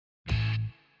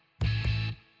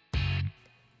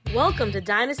Welcome to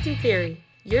Dynasty Theory,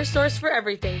 your source for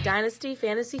everything Dynasty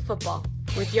Fantasy Football,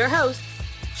 with your hosts,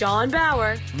 John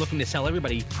Bauer. I'm looking to sell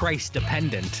everybody price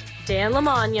dependent. Dan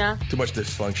Lamagna. Too much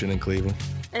dysfunction in Cleveland.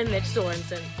 And Mitch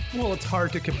Sorensen. Well, it's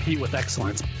hard to compete with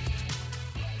excellence.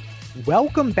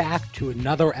 Welcome back to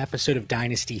another episode of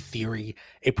Dynasty Theory,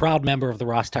 a proud member of the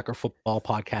Ross Tucker Football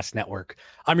Podcast Network.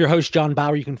 I'm your host, John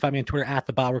Bauer. You can find me on Twitter at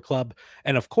The Bauer Club.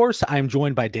 And of course, I'm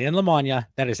joined by Dan Lamagna.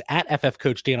 That is at FF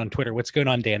Coach Dan on Twitter. What's going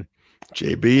on, Dan?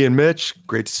 JB and Mitch,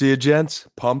 great to see you, gents.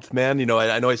 Pumped, man. You know,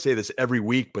 I know I say this every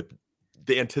week, but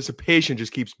the anticipation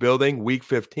just keeps building. Week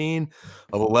 15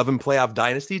 of 11 playoff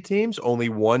dynasty teams. Only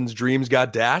one's dreams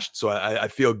got dashed. So I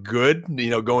feel good, you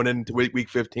know, going into week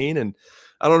 15. And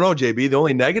I don't know, JB. The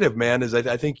only negative, man, is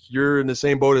I think you're in the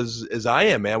same boat as I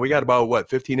am, man. We got about,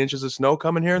 15 inches of snow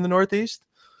coming here in the Northeast?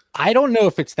 I don't know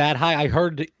if it's that high. I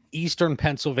heard Eastern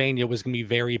Pennsylvania was going to be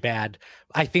very bad.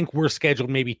 I think we're scheduled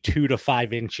maybe 2 to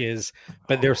 5 inches,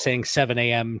 but they're saying 7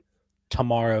 a.m.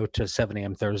 tomorrow to 7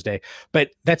 a.m. Thursday. But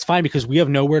that's fine because we have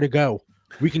nowhere to go.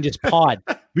 We can just pod.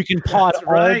 We can pod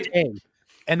all day,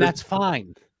 and that's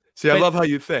fine. See, I love how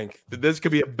you think that this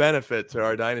could be a benefit to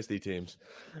our dynasty teams.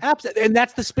 Absolutely. And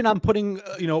that's the spin I'm putting,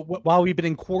 while we've been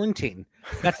in quarantine.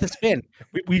 That's the spin.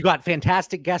 We got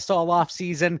fantastic guests all off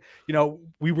season. You know,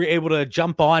 we were able to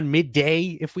jump on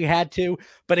midday if we had to,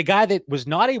 but a guy that was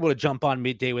not able to jump on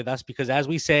midday with us because, as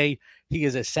we say, he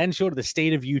is essential to the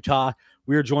state of Utah.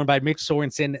 We are joined by Mitch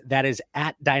Sorensen. That is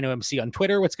at DynoMC on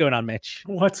Twitter. What's going on, Mitch?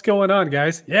 What's going on,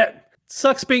 guys? Yeah.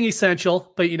 Sucks being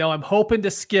essential, but I'm hoping to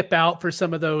skip out for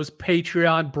some of those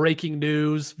Patreon breaking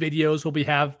news videos we'll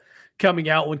have coming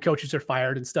out when coaches are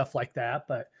fired and stuff like that.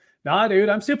 But nah, dude,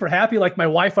 I'm super happy. Like, my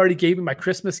wife already gave me my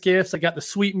Christmas gifts. I got the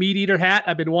sweet meat eater hat.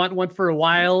 I've been wanting one for a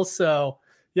while. So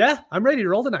yeah, I'm ready to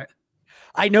roll tonight.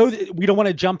 I know that we don't want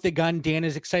to jump the gun. Dan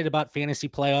is excited about fantasy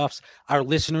playoffs. Our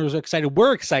listeners are excited.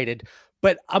 We're excited.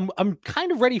 But I'm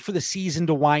kind of ready for the season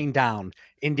to wind down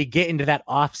and to get into that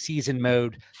off-season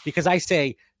mode, because I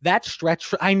say that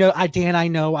stretch. I know,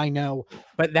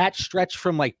 but that stretch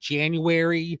from like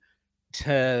January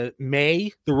to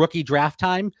May, the rookie draft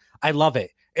time, I love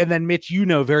it. And then, Mitch, you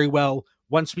know very well,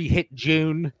 once we hit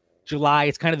June, July,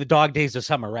 it's kind of the dog days of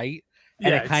summer, right?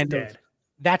 And yeah, it kind of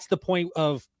that's the point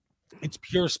of. It's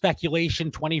pure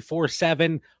speculation,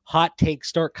 24/7. Hot takes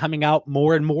start coming out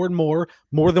more and more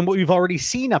than what we've already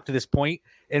seen up to this point.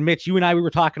 And Mitch, you and I, we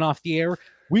were talking off the air.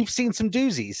 We've seen some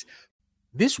doozies.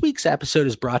 This week's episode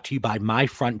is brought to you by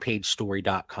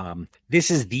myfrontpagestory.com.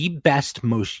 This is the best,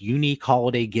 most unique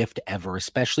holiday gift ever,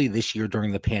 especially this year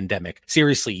during the pandemic.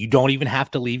 Seriously, you don't even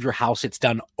have to leave your house. It's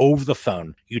done over the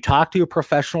phone. You talk to a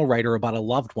professional writer about a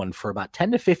loved one for about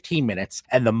 10 to 15 minutes,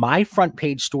 and the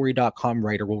myfrontpagestory.com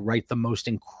writer will write the most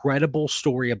incredible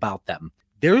story about them.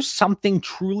 There's something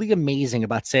truly amazing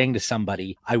about saying to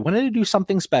somebody, I wanted to do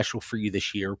something special for you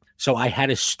this year, so I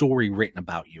had a story written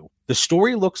about you. The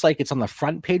story looks like it's on the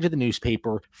front page of the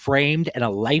newspaper, framed, and a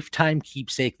lifetime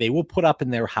keepsake they will put up in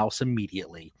their house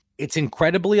immediately. It's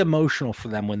incredibly emotional for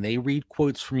them when they read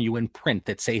quotes from you in print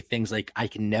that say things like, I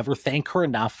can never thank her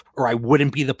enough, or I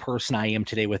wouldn't be the person I am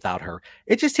today without her.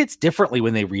 It just hits differently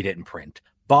when they read it in print.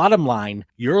 Bottom line,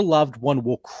 your loved one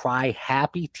will cry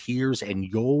happy tears and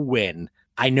you'll win.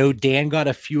 I know Dan got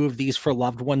a few of these for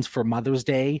loved ones for Mother's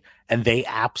Day, and they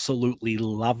absolutely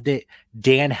loved it.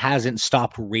 Dan hasn't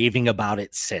stopped raving about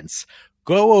it since.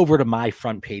 Go over to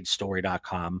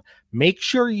myfrontpagestory.com. Make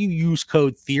sure you use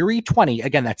code Theory20.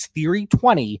 Again, that's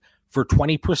Theory20 for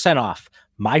 20% off.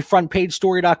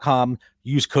 Myfrontpagestory.com.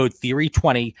 Use code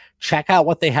Theory20. Check out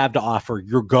what they have to offer.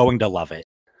 You're going to love it.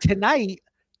 Tonight,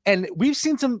 and we've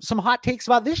seen some hot takes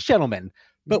about this gentleman,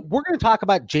 but we're going to talk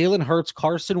about Jalen Hurts,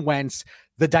 Carson Wentz,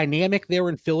 the dynamic there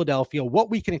in Philadelphia, what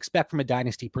we can expect from a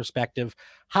dynasty perspective,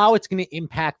 how it's going to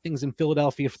impact things in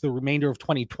Philadelphia for the remainder of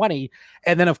 2020.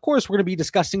 And then, of course, we're going to be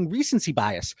discussing recency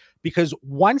bias, because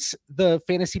once the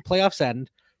fantasy playoffs end,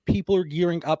 people are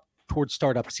gearing up towards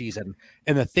startup season.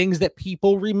 And the things that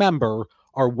people remember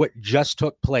are what just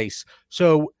took place.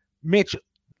 So, Mitch,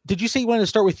 did you say you wanted to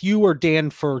start with you or Dan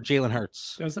for Jalen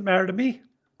Hurts? Doesn't matter to me.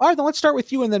 All right, then let's start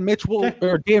with you, and then Mitch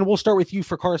or Dan, we'll start with you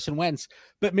for Carson Wentz.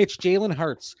 But Mitch, Jalen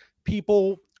Hurts,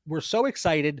 people were so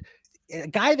excited. A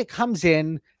guy that comes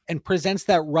in and presents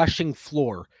that rushing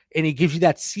floor, and he gives you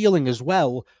that ceiling as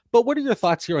well. But what are your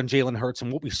thoughts here on Jalen Hurts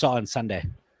and what we saw on Sunday?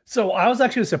 So I was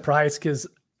actually surprised because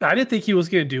I didn't think he was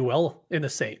going to do well in the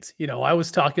Saints. I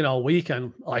was talking all week.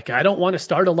 I'm like, I don't want to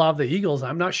start a lot of the Eagles.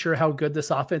 I'm not sure how good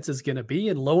this offense is going to be.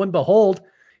 And lo and behold,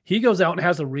 he goes out and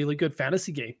has a really good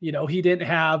fantasy game. He didn't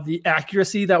have the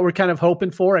accuracy that we're kind of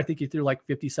hoping for. I think he threw like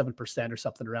 57% or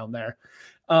something around there.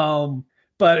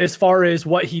 But as far as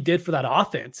what he did for that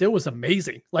offense, it was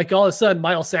amazing. Like all of a sudden,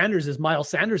 Miles Sanders is Miles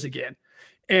Sanders again.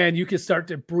 And you can start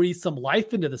to breathe some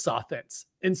life into this offense.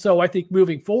 And so I think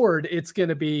moving forward, it's going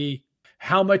to be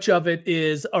how much of it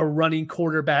is a running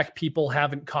quarterback people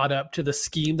haven't caught up to the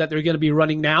scheme that they're going to be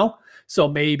running now. So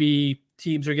maybe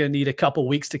teams are going to need a couple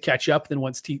weeks to catch up. Then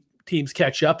once teams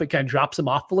catch up, it kind of drops them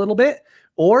off a little bit.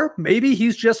 Or maybe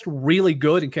he's just really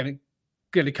good and going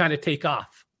to kind of take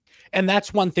off. And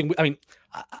that's one thing. I mean,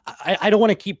 I don't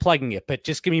want to keep plugging it, but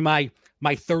just give me my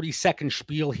 30-second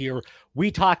spiel here. We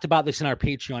talked about this in our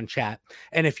Patreon chat.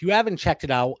 And if you haven't checked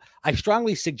it out, I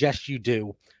strongly suggest you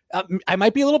do. I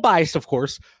might be a little biased, of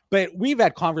course, but we've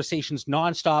had conversations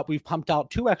nonstop. We've pumped out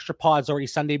 2 extra pods already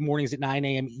Sunday mornings at 9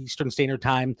 a.m. Eastern Standard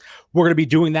Time. We're going to be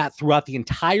doing that throughout the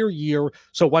entire year.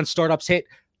 So once startups hit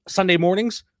Sunday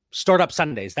mornings, startup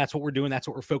Sundays. That's what we're doing. That's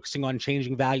what we're focusing on,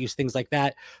 changing values, things like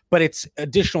that. But it's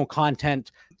additional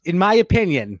content, in my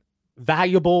opinion,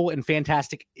 valuable and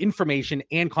fantastic information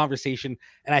and conversation.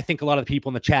 And I think a lot of the people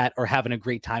in the chat are having a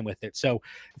great time with it. So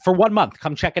for 1 month,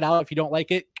 come check it out. If you don't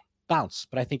like it, bounce,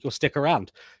 but I think you'll stick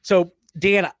around. So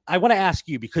Dan, I want to ask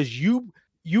you, because you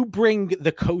bring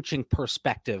the coaching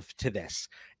perspective to this.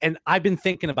 And I've been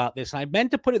thinking about this, and I meant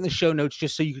to put it in the show notes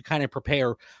just so you could kind of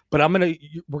prepare, but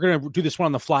we're going to do this one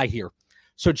on the fly here.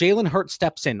 So Jalen Hurts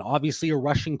steps in, obviously a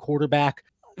rushing quarterback,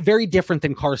 very different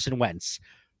than Carson Wentz.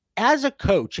 As a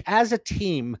coach, as a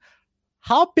team,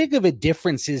 how big of a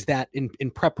difference is that in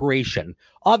preparation?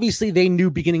 Obviously, they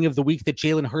knew beginning of the week that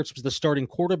Jalen Hurts was the starting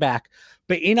quarterback,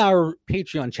 but in our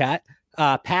Patreon chat,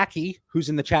 Packy, who's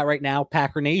in the chat right now,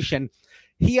 Packer Nation,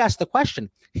 he asked the question.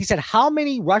 He said, how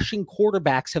many rushing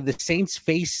quarterbacks have the Saints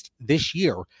faced this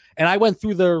year? And I went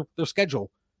through their schedule.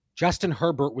 Justin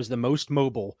Herbert was the most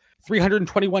mobile,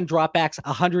 321 dropbacks,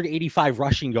 185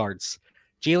 rushing yards.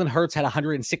 Jalen Hurts had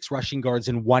 106 rushing yards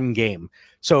in 1 game.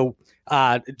 So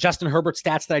Justin Herbert's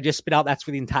stats that I just spit out, that's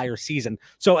for the entire season.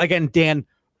 So again, Dan,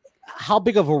 how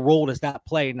big of a role does that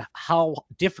play, and how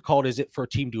difficult is it for a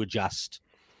team to adjust?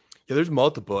 Yeah, there's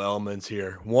multiple elements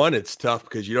here. One, it's tough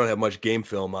because you don't have much game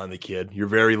film on the kid. You're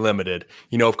very limited.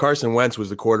 You know, if Carson Wentz was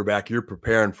the quarterback you're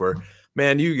preparing for,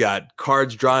 man, you got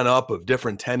cards drawn up of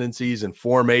different tendencies and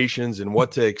formations and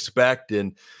what to expect.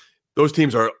 And those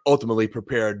teams are ultimately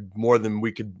prepared more than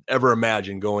we could ever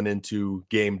imagine going into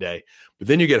game day. But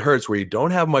then you get Hurts where you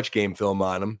don't have much game film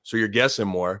on him, so you're guessing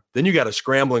more. Then you got a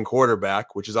scrambling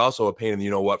quarterback, which is also a pain in the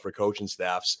you-know-what for coaching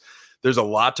staffs. There's a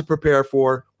lot to prepare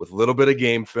for with a little bit of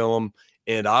game film,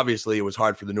 and obviously it was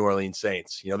hard for the New Orleans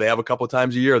Saints. You know, they have a couple of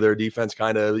times a year their defense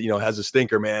kind of, has a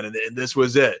stinker, man, and this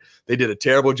was it. They did a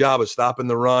terrible job of stopping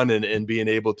the run and being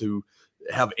able to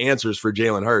have answers for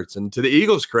Jalen Hurts. And to the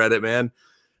Eagles' credit, man,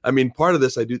 I mean, part of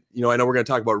this I know we're going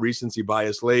to talk about recency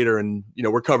bias later, and,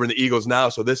 we're covering the Eagles now,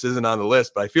 so this isn't on the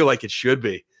list, but I feel like it should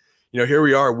be. Here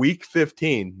we are, week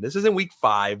 15. This isn't week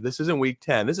 5. This isn't week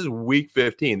 10. This is week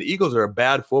 15. The Eagles are a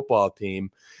bad football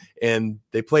team, and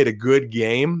they played a good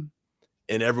game,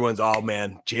 and everyone's, oh,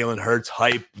 man, Jalen Hurts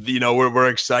hype. We're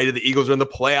excited. The Eagles are in the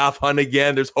playoff hunt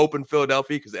again. There's hope in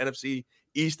Philadelphia because the NFC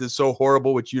East is so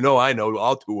horrible, which I know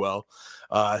all too well.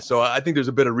 So I think there's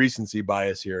a bit of recency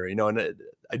bias here, and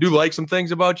I do like some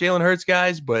things about Jalen Hurts,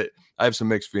 guys, but I have some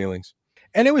mixed feelings.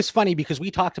 And it was funny because we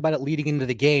talked about it leading into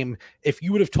the game. If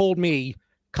you would have told me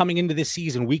coming into this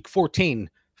season, week 14,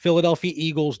 Philadelphia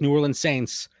Eagles, New Orleans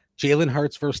Saints, Jalen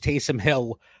Hurts versus Taysom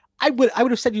Hill, I would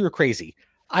have said you were crazy.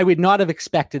 I would not have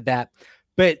expected that.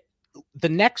 But the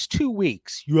next 2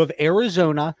 weeks, you have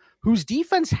Arizona, whose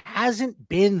defense hasn't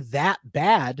been that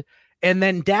bad. And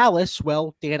then Dallas,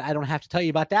 well, Dan, I don't have to tell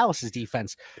you about Dallas's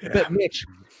defense. Yeah. But Mitch,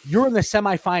 you're in the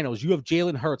semifinals. You have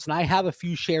Jalen Hurts, and I have a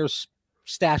few shares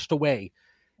stashed away.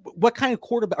 What kind of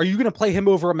quarterback are you going to play him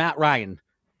over Matt Ryan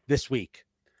this week?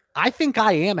 I think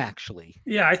I am, actually.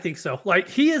 Yeah, I think so. Like,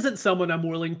 he isn't someone I'm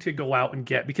willing to go out and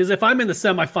get, because if I'm in the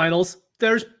semifinals,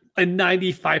 there's a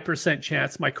 95%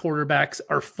 chance my quarterbacks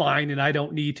are fine and I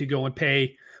don't need to go and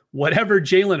pay whatever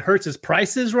Jalen Hurts'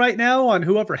 price is right now on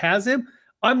whoever has him.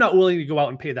 I'm not willing to go out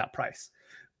and pay that price.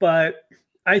 But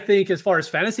I think as far as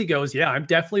fantasy goes, yeah, I'm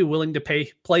definitely willing to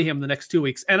play him the next 2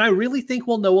 weeks. And I really think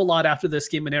we'll know a lot after this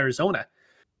game in Arizona.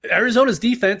 Arizona's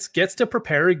defense gets to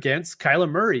prepare against Kyler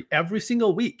Murray every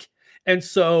single week. And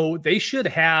so they should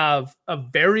have a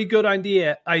very good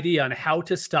idea on how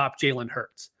to stop Jalen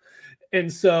Hurts.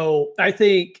 And so I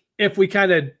think if we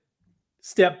kind of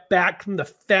step back from the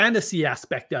fantasy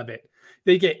aspect of it,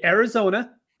 they get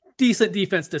Arizona, decent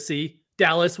defense to see.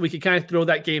 Dallas, we could kind of throw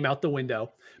that game out the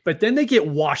window. But then they get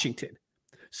Washington.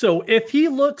 So if he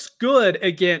looks good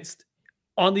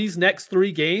on these next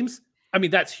 3 games, I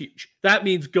mean, that's huge. That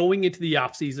means going into the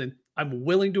offseason, I'm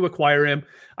willing to acquire him.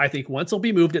 I think Wentz will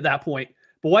be moved at that point.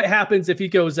 But what happens if he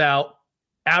goes out,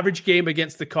 average game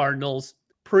against the Cardinals,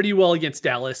 pretty well against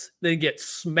Dallas, then gets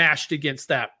smashed against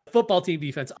that football team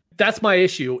defense? That's my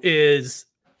issue. Is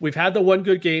we've had the one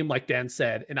good game, like Dan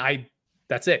said, and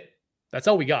that's it. That's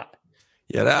all we got.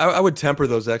 Yeah, I would temper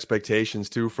those expectations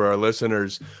too for our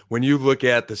listeners. When you look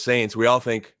at the Saints, we all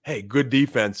think, hey, good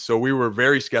defense. So we were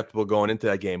very skeptical going into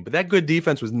that game. But that good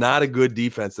defense was not a good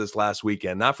defense this last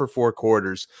weekend, not for 4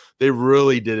 quarters. They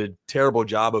really did a terrible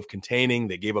job of containing.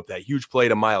 They gave up that huge play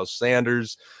to Miles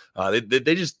Sanders. They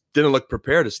just didn't look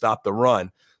prepared to stop the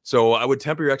run. So I would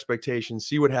temper your expectations,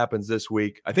 see what happens this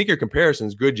week. I think your comparison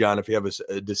is good, John, if you have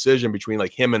a decision between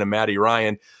like him and a Matty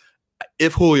Ryan.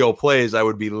 If Julio plays, I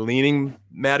would be leaning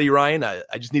Matty Ryan. I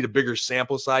just need a bigger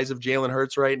sample size of Jalen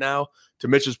Hurts right now. To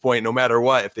Mitch's point, no matter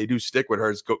what, if they do stick with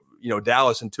Hurts,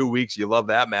 Dallas in 2 weeks, you love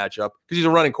that matchup because he's a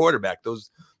running quarterback.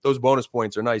 Those bonus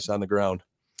points are nice on the ground.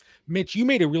 Mitch, you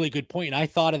made a really good point. I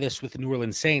thought of this with the New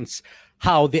Orleans Saints,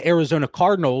 how the Arizona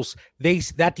Cardinals,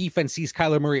 that defense sees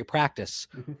Kyler Murray at practice.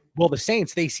 Mm-hmm. Well, the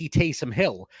Saints, they see Taysom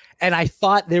Hill. And I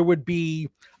thought there would be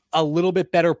a little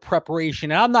bit better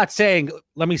preparation. And I'm not saying,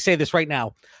 let me say this right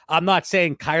now, I'm not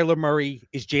saying Kyler Murray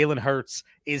is Jalen Hurts,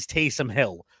 is Taysom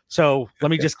Hill. So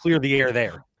let me just clear the air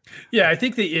there. Yeah, I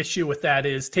think the issue with that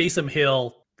is Taysom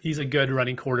Hill, he's a good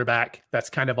running quarterback. That's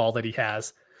kind of all that he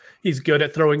has. He's good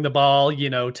at throwing the ball,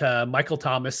 to Michael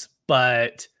Thomas,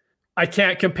 but I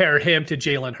can't compare him to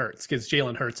Jalen Hurts because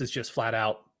Jalen Hurts is just flat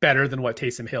out better than what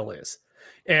Taysom Hill is.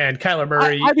 And Kyler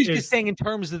Murray I was just saying in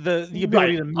terms of the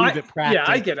ability to move at practice.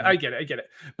 Yeah, I get it.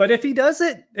 But if he does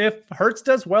it, if Hurts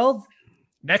does well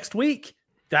next week,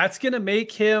 that's going to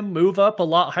make him move up a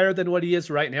lot higher than what he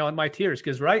is right now in my tiers.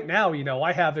 Because right now,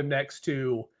 I have him next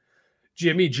to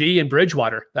Jimmy G and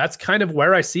Bridgewater. That's kind of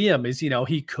where I see him is,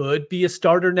 he could be a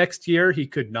starter next year. He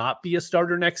could not be a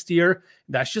starter next year.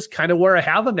 That's just kind of where I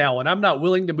have him now. And I'm not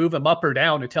willing to move him up or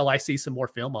down until I see some more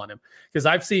film on him. Because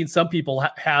I've seen some people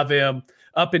have him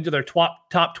up into their top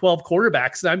 12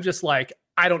 quarterbacks. And I'm just like,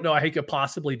 I don't know how he could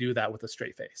possibly do that with a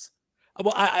straight face.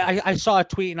 Well, I saw a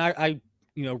tweet and I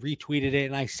retweeted it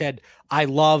and I said, I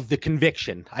love the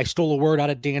conviction. I stole a word out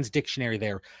of Dan's dictionary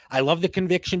there. I love the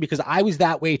conviction because I was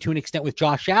that way to an extent with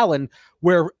Josh Allen,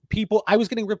 where I was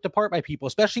getting ripped apart by people,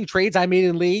 especially trades I made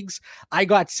in leagues. I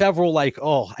got several like,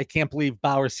 oh, I can't believe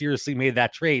Bauer seriously made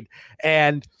that trade.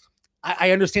 And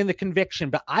I understand the conviction,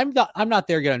 but I'm not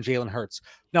there yet on Jalen Hurts.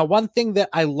 Now, one thing that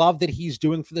I love that he's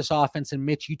doing for this offense, and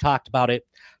Mitch, you talked about it,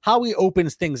 how he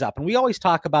opens things up. And we always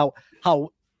talk about how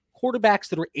quarterbacks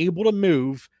that are able to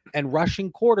move and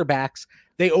rushing quarterbacks,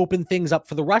 they open things up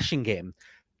for the rushing game.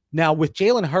 Now, with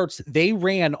Jalen Hurts, they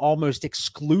ran almost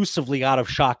exclusively out of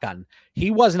shotgun. He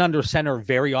wasn't under center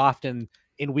very often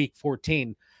in week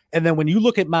 14. And then when you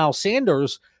look at Miles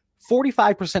Sanders,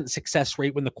 45% success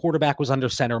rate when the quarterback was under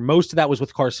center. Most of that was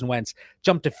with Carson Wentz.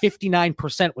 Jumped to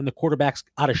 59% when the quarterback's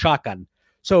out of shotgun.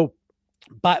 So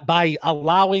by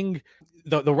allowing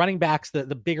the running backs the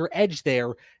bigger edge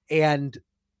there, and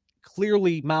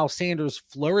clearly Miles Sanders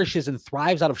flourishes and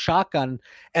thrives out of shotgun.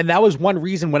 And that was one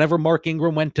reason whenever Mark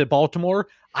Ingram went to Baltimore,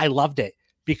 I loved it.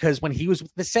 Because when he was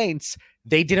with the Saints,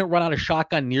 they didn't run out of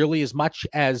shotgun nearly as much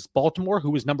as Baltimore, who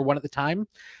was number 1 at the time.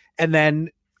 And then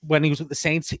when he was with the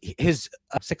Saints, his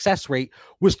success rate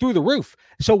was through the roof.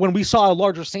 So when we saw a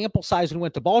larger sample size and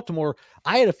went to Baltimore,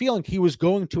 I had a feeling he was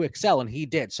going to excel, and he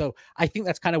did. So I think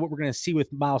that's kind of what we're going to see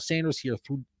with Miles Sanders here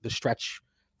through the stretch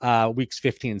weeks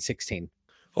 15 and 16.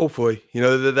 Hopefully.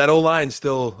 That O-line's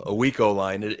still a weak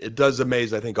O-line. It does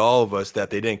amaze, I think, all of us that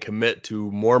they didn't commit to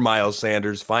more Miles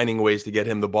Sanders, finding ways to get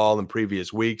him the ball in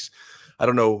previous weeks. I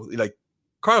don't know, like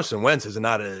Carson Wentz is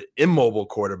not an immobile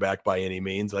quarterback by any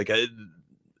means. Like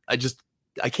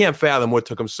I can't fathom what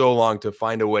took them so long to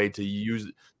find a way to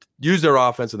use their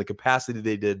offense in the capacity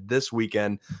they did this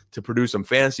weekend to produce some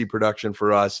fantasy production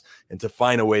for us and to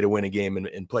find a way to win a game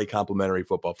and play complementary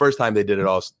football. First time they did it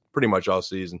all, pretty much all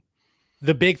season.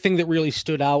 The big thing that really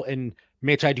stood out, and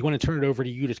Mitch, I do want to turn it over to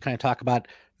you to kind of talk about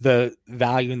the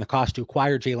value and the cost to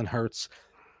acquire Jalen Hurts.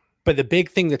 But the big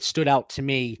thing that stood out to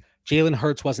me, Jalen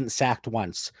Hurts wasn't sacked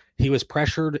once. He was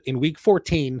pressured in week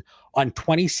 14 on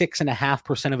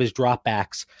 26.5% of his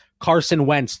dropbacks. Carson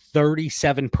Wentz,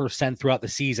 37% throughout the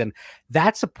season.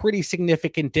 That's a pretty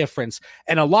significant difference.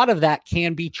 And a lot of that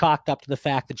can be chalked up to the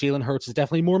fact that Jalen Hurts is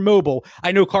definitely more mobile.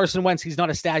 I know Carson Wentz, he's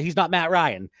not Matt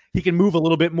Ryan. He can move a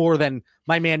little bit more than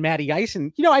my man, Matty Ice.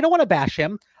 And, I don't want to bash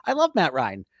him. I love Matt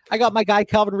Ryan. I got my guy,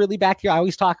 Calvin Ridley, back here. I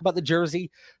always talk about the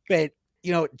jersey, but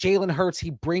Jalen Hurts,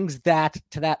 he brings that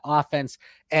to that offense.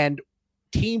 And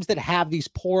teams that have these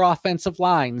poor offensive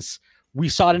lines, we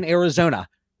saw it in Arizona.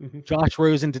 Josh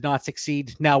Rosen did not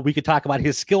succeed. Now, we could talk about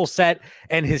his skill set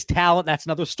and his talent. That's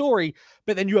another story.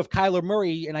 But then you have Kyler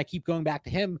Murray, and I keep going back to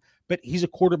him, but he's a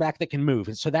quarterback that can move.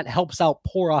 And so that helps out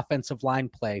poor offensive line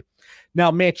play.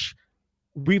 Now, Mitch,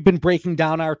 we've been breaking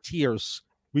down our tiers.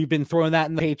 We've been throwing that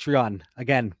in the Patreon.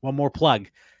 Again, one more plug.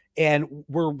 And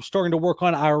we're starting to work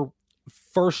on our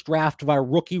first draft of our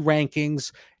rookie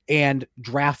rankings and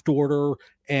draft order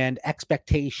and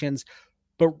expectations.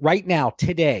 But right now,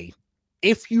 today,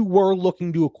 if you were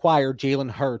looking to acquire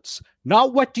Jalen Hurts,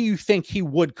 not what do you think he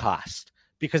would cost,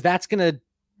 because that's going to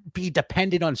be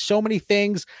dependent on so many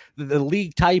things, the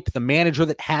league type, the manager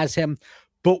that has him,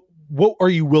 but what are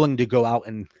you willing to go out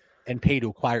and pay to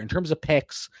acquire in terms of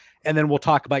picks? And then we'll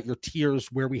talk about your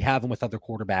tiers where we have them with other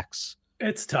quarterbacks.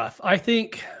 It's tough. I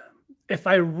think if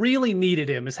I really needed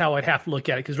him is how I'd have to look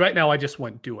at it, because right now I just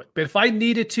wouldn't do it. But if I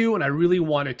needed to and I really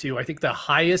wanted to, I think the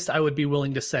highest I would be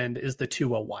willing to send is the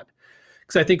 201.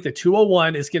 Because I think the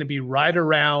 201 is going to be right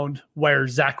around where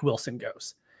Zach Wilson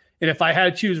goes. And if I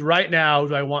had to choose right now,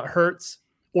 do I want Hurts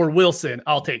or Wilson?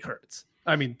 I'll take Hurts.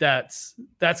 I mean, that's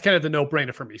kind of the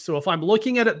no-brainer for me. So if I'm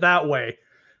looking at it that way,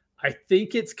 I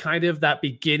think it's kind of that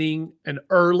beginning, an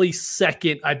early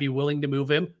second, I'd be willing to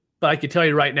move him. But I can tell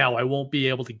you right now, I won't be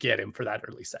able to get him for that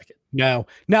early second. No.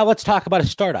 Now let's talk about a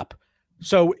startup.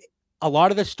 So a lot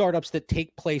of the startups that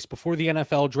take place before the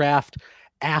NFL draft,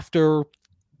 after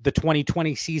the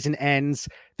 2020 season ends,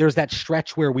 there's that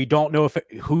stretch where we don't know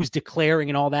who's declaring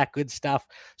and all that good stuff.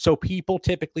 So people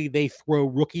typically, they throw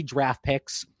rookie draft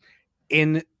picks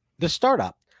in the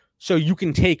startup. So you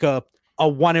can take a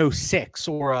 106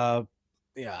 or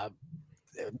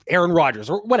Aaron Rodgers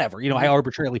or whatever, I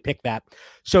arbitrarily pick that.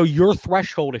 So your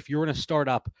threshold, if you're in a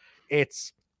startup,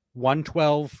 it's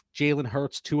 112, Jalen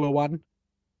Hurts, 201.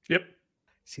 Yep.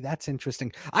 See, that's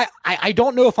interesting. I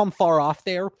don't know if I'm far off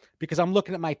there, because I'm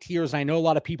looking at my tiers and I know a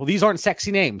lot of people, these aren't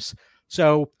sexy names.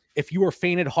 So if you are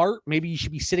faint at heart, maybe you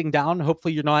should be sitting down.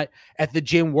 Hopefully you're not at the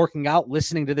gym working out,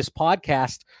 listening to this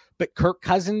podcast. But Kirk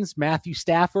Cousins, Matthew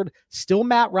Stafford, still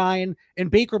Matt Ryan, and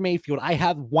Baker Mayfield, I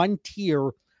have one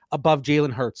tier above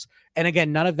Jalen Hurts. And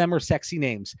again, none of them are sexy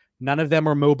names. None of them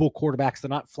are mobile quarterbacks. They're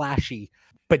not flashy.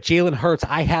 But Jalen Hurts,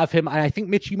 I have him. And I think,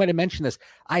 Mitch, you might have mentioned this.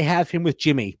 I have him with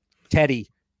Jimmy, Teddy,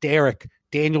 Derek,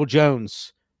 Daniel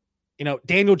Jones.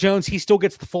 Daniel Jones, he still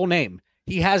gets the full name.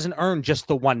 He hasn't earned just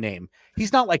the one name.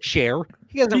 He's not like Cher.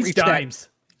 He's Dimes.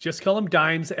 Just call him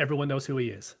Dimes. Everyone knows who he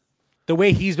is. The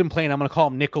way he's been playing, I'm going to call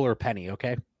him nickel or penny,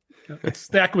 okay?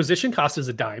 The acquisition cost is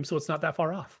a dime, so it's not that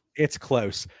far off. It's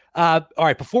close. All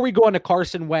right, before we go on to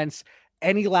Carson Wentz,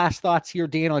 any last thoughts here,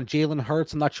 Dan, on Jalen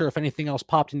Hurts? I'm not sure if anything else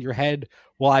popped into your head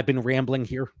while I've been rambling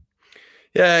here.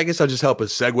 Yeah, I guess I'll just help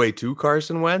us segue to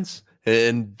Carson Wentz.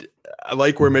 And I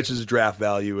like where Mitch's draft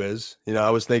value is. I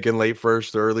was thinking late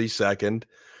first, early second.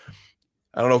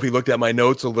 I don't know if he looked at my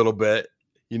notes a little bit.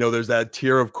 There's that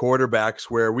tier of quarterbacks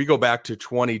where we go back to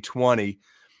 2020.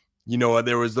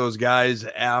 There was those guys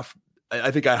I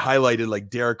think I highlighted like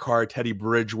Derek Carr, Teddy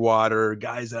Bridgewater,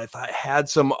 guys that I thought had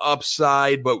some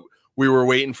upside, but we were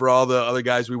waiting for all the other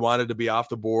guys we wanted to be off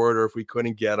the board, or if we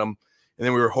couldn't get them. And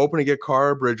then we were hoping to get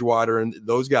Carr, Bridgewater, and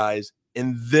those guys.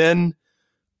 And then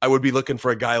I would be looking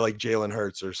for a guy like Jalen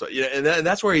Hurts or so. And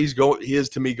that's where he is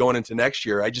to me going into next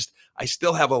year. I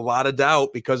still have a lot of doubt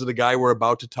because of the guy we're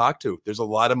about to talk to. There's a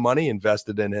lot of money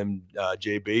invested in him,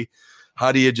 JB.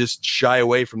 How do you just shy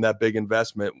away from that big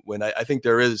investment when I think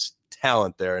there is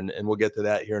talent there? And we'll get to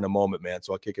that here in a moment, man.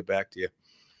 So I'll kick it back to you.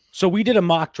 So we did a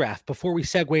mock draft before we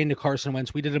segue into Carson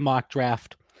Wentz. We did a mock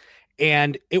draft,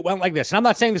 and it went like this. And I'm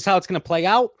not saying this is how it's going to play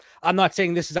out. I'm not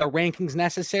saying this is our rankings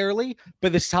necessarily,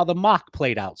 but this is how the mock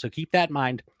played out. So keep that in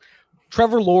mind.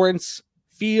 Trevor Lawrence,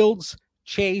 Fields,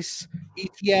 Chase,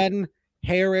 Etienne,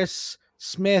 Harris,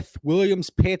 Smith, Williams,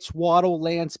 Pitts, Waddle,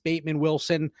 Lance, Bateman,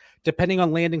 Wilson. Depending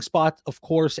on landing spot, of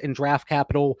course, and draft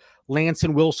capital, Lance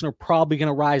and Wilson are probably going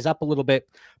to rise up a little bit.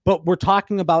 But we're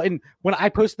talking about, and when I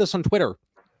posted this on Twitter,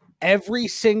 every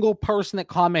single person that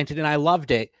commented, and I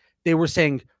loved it, they were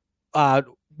saying,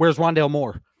 where's Rondale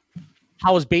Moore?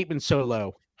 How is Bateman so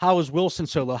low? How is Wilson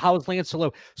so low? How is Lance so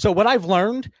low? So what I've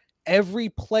learned, every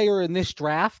player in this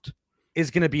draft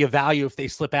is going to be a value if they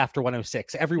slip after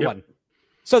 106. Everyone. Yep.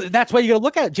 So that's why you got to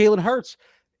look at it. Jalen Hurts.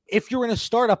 If you're in a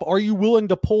startup, are you willing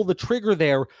to pull the trigger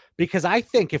there? Because I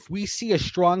think if we see a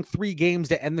strong 3 games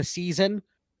to end the season,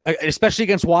 especially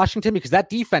against Washington, because that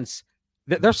defense,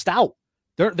 they're stout.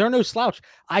 They're no slouch.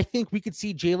 I think we could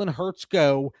see Jalen Hurts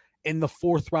go in the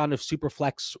 4th round of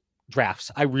Superflex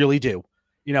drafts. I really do.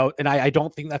 And I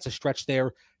don't think that's a stretch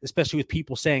there, especially with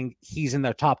people saying he's in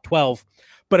their top 12.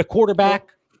 But a quarterback,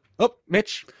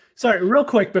 Mitch. Sorry, real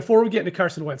quick before we get into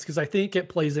Carson Wentz, because I think it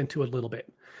plays into it a little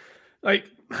bit. Like,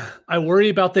 I worry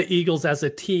about the Eagles as a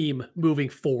team moving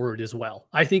forward as well.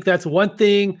 I think that's one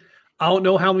thing. I don't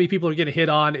know how many people are going to hit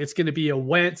on. It's going to be a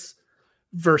Wentz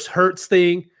versus Hurts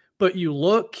thing. But you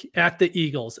look at the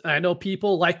Eagles, and I know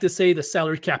people like to say the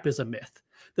salary cap is a myth.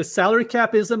 The salary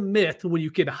cap is a myth when you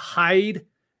can hide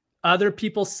other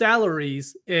people's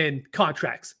salaries in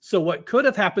contracts. So what could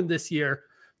have happened this year,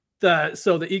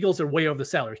 the Eagles are way over the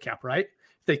salary cap, right?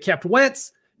 If they kept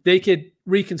Wentz, they could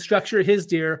reconstructure his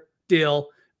deal,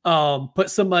 put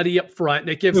some money up front, and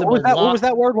it gives them what was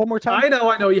that word? One more time.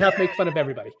 I know. You have to make fun of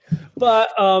everybody, but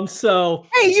so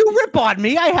hey, you rip on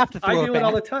me. I have to. I do it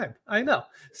all the time. I know.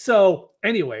 So,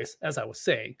 anyways, as I was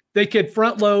saying, they could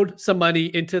front load some money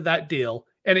into that deal,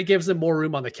 and it gives them more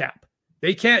room on the cap.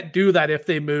 They can't do that if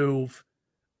they move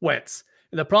Wentz,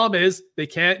 and the problem is they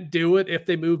can't do it if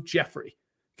they move Jeffrey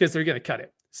because they're going to cut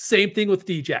it. Same thing with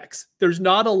Djax. There's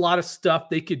not a lot of stuff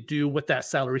they could do with that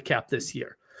salary cap this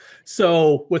year.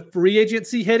 So with free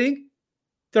agency hitting,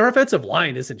 their offensive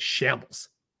line is in shambles.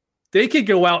 They could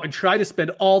go out and try to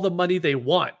spend all the money they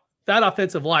want. That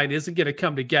offensive line isn't going to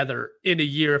come together in a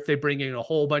year if they bring in a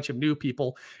whole bunch of new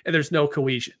people and there's no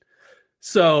cohesion.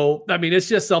 So, I mean, it's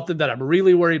just something that I'm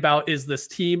really worried about is this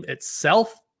team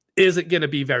itself isn't going to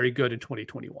be very good in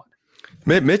 2021.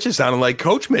 Mitch is sounding like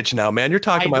Coach Mitch now, man. You're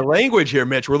talking my language here,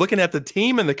 Mitch. We're looking at the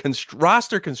team and the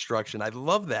roster construction. I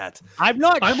love that. I'm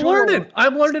sure.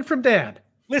 I'm learning from Dan.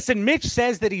 Listen, Mitch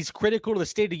says that he's critical to the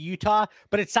state of Utah,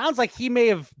 but it sounds like he may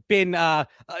have been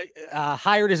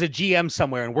hired as a GM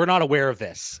somewhere, and we're not aware of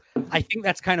this. I think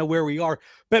that's kind of where we are.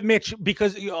 But Mitch,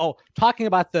 because talking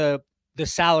about the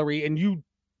salary, and you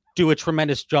do a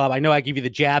tremendous job. I know I give you the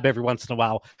jab every once in a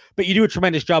while, but you do a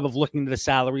tremendous job of looking into the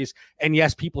salaries. And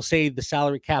yes, people say the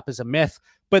salary cap is a myth,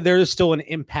 but there is still an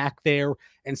impact there.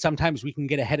 And sometimes we can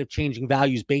get ahead of changing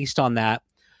values based on that.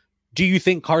 Do you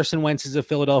think Carson Wentz is a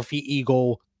Philadelphia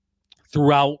Eagle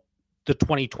throughout the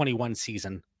 2021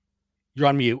 season? You're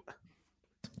on mute.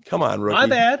 Come on, rookie. My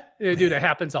bad. Dude, it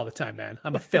happens all the time, man.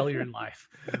 I'm a failure in life.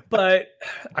 But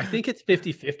I think it's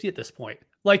 50-50 at this point.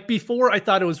 Like before, I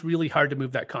thought it was really hard to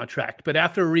move that contract. But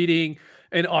after reading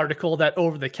an article that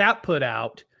Over the Cap put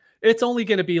out, it's only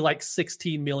going to be like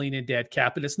 $16 million in dead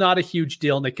cap. And it's not a huge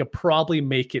deal, and they could probably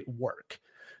make it work.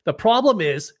 The problem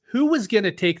is, who was going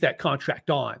to take that contract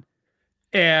on?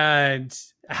 And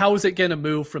how is it going to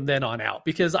move from then on out?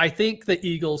 Because I think the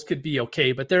Eagles could be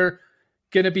okay, but they're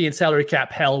going to be in salary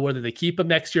cap hell, whether they keep him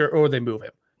next year or they move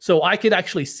him. So I could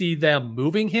actually see them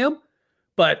moving him,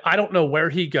 but I don't know where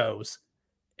he goes.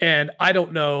 And I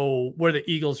don't know where the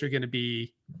Eagles are going to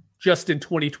be just in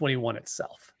 2021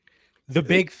 itself. The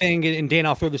big thing, and Dan,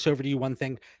 I'll throw this over to you. One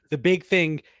thing, the big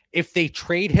thing, if they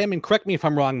trade him, and correct me if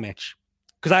I'm wrong, Mitch,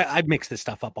 because I mix this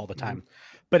stuff up all the time.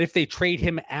 But if they trade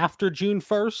him after June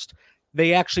 1st,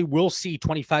 they actually will see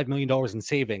 $25 million in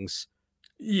savings.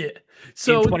 Yeah.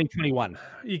 So in 2021,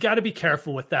 you got to be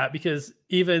careful with that, because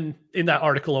even in that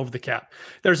article Over the Cap,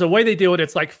 there's a way they do it.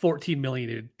 It's like 14 million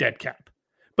in dead cap.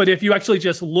 But if you actually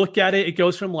just look at it, it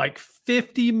goes from like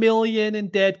 50 million in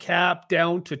dead cap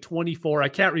down to 24. I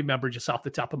can't remember just off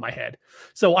the top of my head.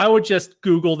 So I would just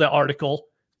Google the article,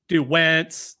 do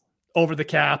Wentz, Over the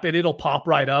Cap, and it'll pop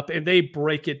right up. And they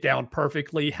break it down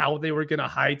perfectly, how they were going to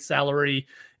hide salary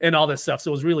and all this stuff. So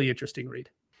it was really interesting read.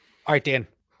 All right, Dan.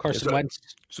 Carson Wentz.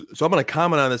 So I'm going to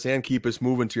comment on this and keep us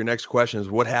moving to your next question is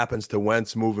what happens to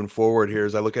Wentz moving forward here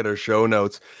as I look at our show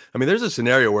notes. I mean, there's a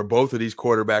scenario where both of these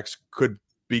quarterbacks could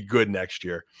be good next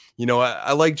year. You know,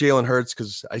 I like Jalen Hurts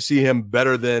because I see him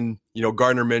better than,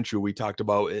 Gardner Minshew we talked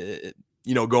about,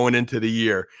 going into the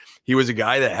year. He was a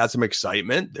guy that had some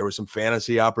excitement. There was some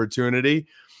fantasy opportunity.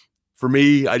 For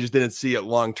me, I just didn't see it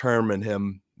long-term in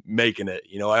him making it.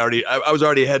 I was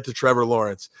already ahead to Trevor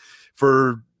Lawrence.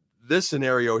 For this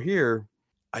scenario here,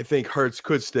 I think Hurts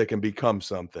could stick and become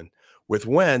something. With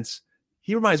Wentz,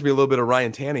 he reminds me a little bit of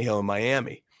Ryan Tannehill in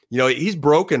Miami. He's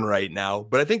broken right now,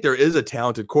 but I think there is a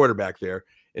talented quarterback there.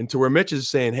 And to where Mitch is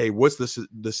saying, hey, what's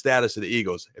the status of the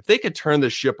Eagles? If they could turn the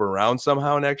ship around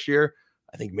somehow next year,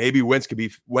 I think maybe Wentz could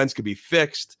be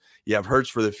fixed. You have Hurts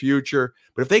for the future.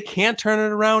 But if they can't turn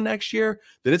it around next year,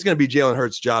 then it's going to be Jalen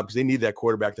Hurts' job because they need that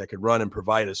quarterback that could run and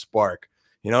provide a spark.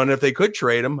 And if they could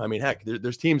trade him, I mean, heck,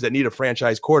 there's teams that need a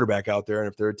franchise quarterback out there.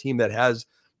 And if they're a team that has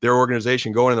their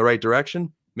organization going in the right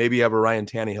direction, maybe you have a Ryan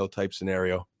Tannehill type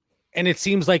scenario. And it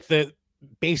seems like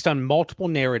based on multiple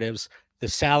narratives, the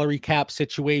salary cap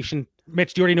situation.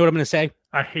 Mitch, do you already know what I'm going to say?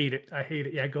 I hate it.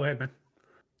 Yeah, go ahead, man.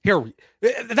 Here,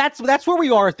 that's where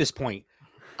we are at this point.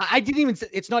 I didn't even.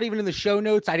 It's not even in the show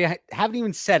notes. I haven't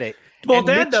even said it. Well, And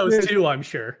Dan Mitch knows too, I'm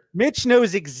sure. Mitch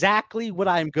knows exactly what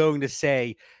I'm going to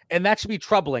say, and that should be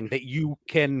troubling that you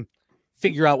can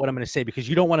figure out what I'm going to say because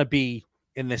you don't want to be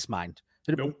in this mind.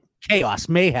 Nope. Chaos,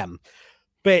 mayhem.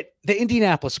 But the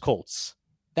Indianapolis Colts,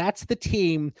 that's the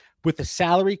team with the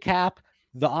salary cap,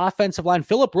 the offensive line.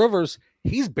 Phillip Rivers,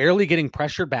 he's barely getting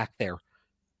pressured back there.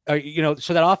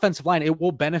 So that offensive line, it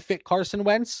will benefit Carson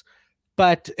Wentz.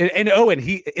 But, and Owen,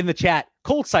 he in the chat,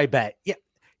 Colts, I bet. Yeah.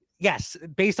 Yes,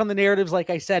 based on the narratives,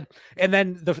 like I said, and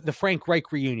then the Frank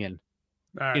Reich reunion,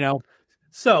 right.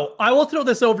 So I will throw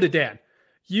this over to Dan.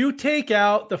 You take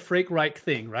out the Frank Reich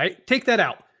thing, right? Take that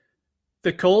out.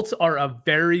 The Colts are a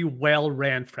very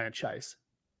well-ran franchise,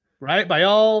 right? By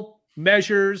all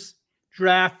measures,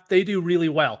 draft, they do really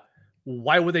well.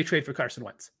 Why would they trade for Carson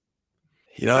Wentz?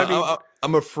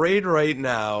 I'm afraid right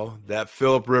now that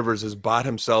Phillip Rivers has bought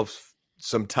himself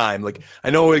some time. Like,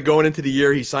 I know going into the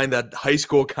year, he signed that high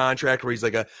school contract where he's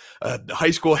like a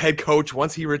high school head coach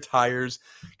once he retires,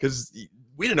 because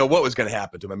we didn't know what was going to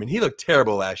happen to him. I mean, he looked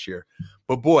terrible last year,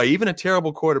 but boy, even a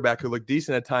terrible quarterback could look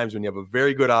decent at times when you have a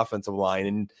very good offensive line.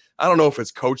 And I don't know if it's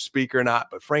coach speak or not,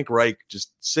 but Frank Reich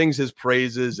just sings his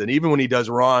praises. And even when he does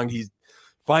wrong, he's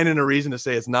finding a reason to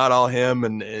say it's not all him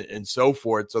and so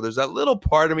forth. So there's that little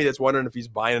part of me that's wondering if he's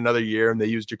buying another year, and they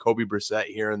use Jacoby Brissett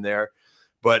here and there.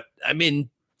 But, I mean,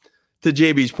 to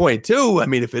JB's point, too, I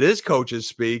mean, if it is coaches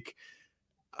speak,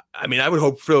 I mean, I would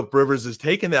hope Phillip Rivers is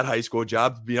taking that high school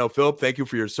job. Phillip, thank you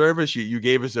for your service. You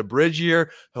gave us a bridge year.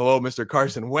 Hello, Mr.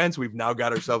 Carson Wentz. We've now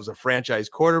got ourselves a franchise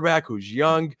quarterback who's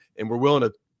young, and we're willing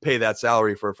to pay that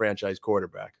salary for a franchise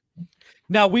quarterback.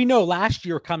 Now, we know last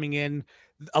year coming in,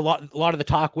 a lot of the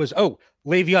talk was,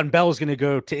 Le'Veon Bell is going to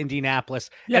go to Indianapolis.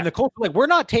 Yeah. And the Colts were like, we're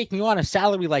not taking on a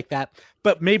salary like that,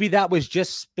 but maybe that was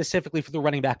just specifically for the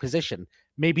running back position.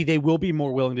 Maybe they will be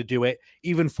more willing to do it,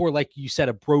 even for, like you said,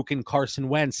 a broken Carson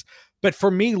Wentz. But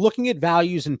for me, looking at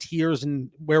values and tiers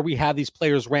and where we have these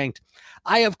players ranked,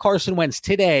 I have Carson Wentz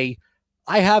today.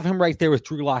 I have him right there with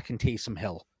Drew Lock and Taysom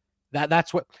Hill.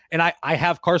 That's what, and I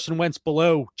have Carson Wentz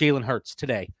below Jalen Hurts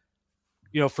today.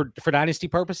 For dynasty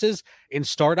purposes, in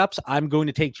startups, I'm going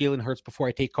to take Jalen Hurts before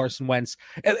I take Carson Wentz,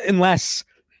 unless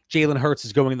Jalen Hurts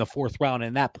is going in the 4th round.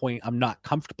 And at that point, I'm not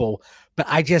comfortable. But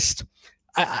I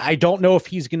don't know if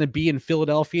he's going to be in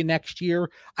Philadelphia next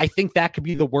year. I think that could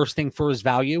be the worst thing for his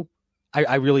value.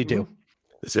 I really do.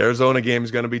 This Arizona game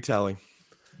is going to be telling.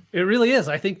 It really is.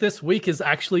 I think this week is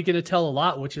actually going to tell a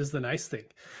lot, which is the nice thing.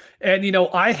 And,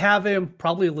 I have him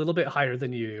probably a little bit higher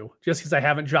than you, just because I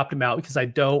haven't dropped him out because I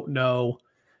don't know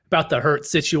about the Hurts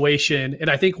situation.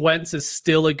 And I think Wentz is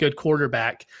still a good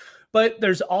quarterback. But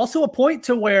there's also a point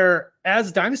to where,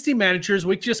 as dynasty managers,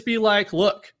 we just be like,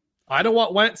 look, I don't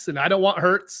want Wentz and I don't want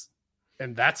Hurts,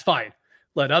 and that's fine.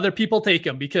 Let other people take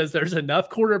him, because there's enough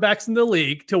quarterbacks in the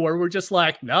league to where we're just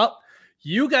like, nope,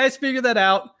 you guys figure that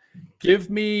out. Give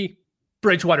me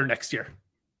Bridgewater next year,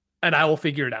 and I will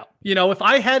figure it out. If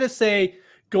I had to say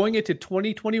going into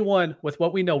 2021 with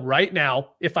what we know right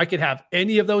now, if I could have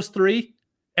any of those three,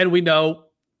 and we know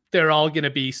they're all going to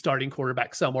be starting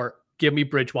quarterback somewhere, give me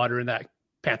Bridgewater in that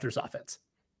Panthers offense.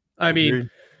 I mean,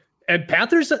 and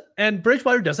Panthers and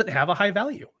Bridgewater doesn't have a high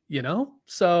value,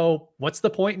 So what's the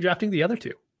point in drafting the other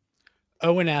two?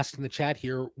 Owen asked in the chat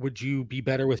here, would you be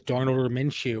better with Darnold or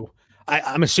Minshew?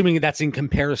 I'm assuming that's in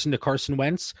comparison to Carson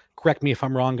Wentz. Correct me if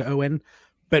I'm wrong, Owen.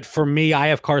 But for me, I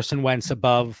have Carson Wentz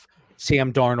above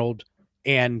Sam Darnold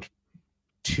and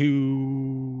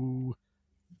 2-3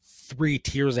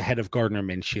 tiers ahead of Gardner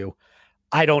Minshew.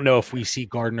 I don't know if we see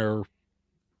Gardner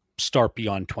start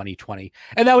beyond 2020.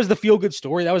 And that was the feel-good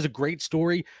story. That was a great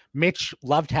story. Mitch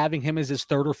loved having him as his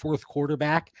 3rd or 4th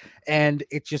quarterback, and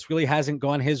it just really hasn't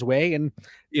gone his way. And,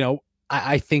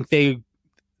 I think they're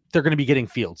going to be getting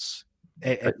Fields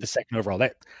at the 2nd overall.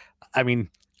 I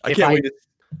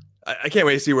can't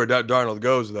wait to see where Darnold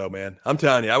goes, though, man. I'm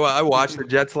telling you, I watched the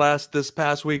Jets this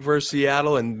past week versus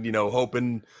Seattle, and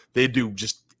hoping they do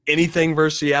just anything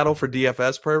versus Seattle for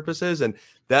DFS purposes. And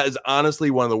that is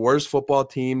honestly one of the worst football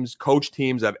teams, coach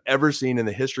teams I've ever seen in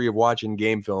the history of watching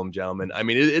game film, gentlemen. I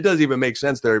mean, it doesn't even make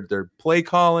sense. Their play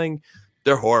calling,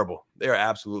 they're horrible. They're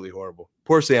absolutely horrible.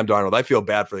 Poor Sam Darnold. I feel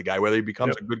bad for the guy. Whether he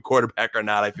becomes a good quarterback or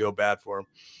not, I feel bad for him.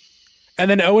 And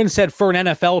then Owen said, for an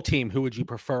NFL team, who would you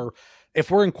prefer?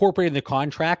 If we're incorporating the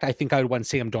contract, I think I would want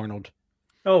Sam Darnold.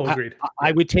 Oh, agreed.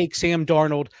 I would take Sam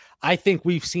Darnold. I think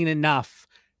we've seen enough.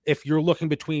 If you're looking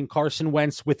between Carson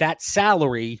Wentz with that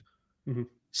salary,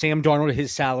 Sam Darnold,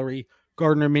 his salary,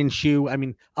 Gardner Minshew. I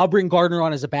mean, I'll bring Gardner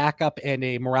on as a backup and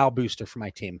a morale booster for my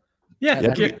team.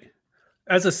 Yeah.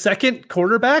 As a second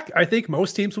quarterback, I think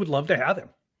most teams would love to have him.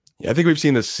 Yeah, I think we've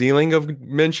seen the ceiling of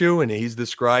Minshew, and he's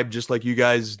described just like you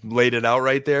guys laid it out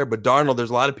right there. But Darnold,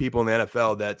 there's a lot of people in the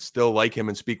NFL that still like him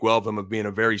and speak well of him of being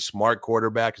a very smart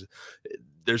quarterback.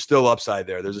 There's still upside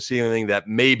there. There's a ceiling that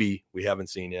maybe we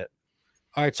haven't seen yet.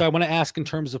 All right, so I want to ask in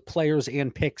terms of players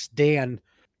and picks, Dan,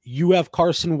 you have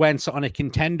Carson Wentz on a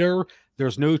contender.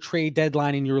 There's no trade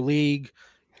deadline in your league.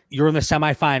 You're in the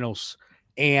semifinals,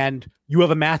 and you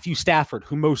have a Matthew Stafford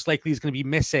who most likely is going to be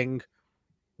missing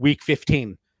week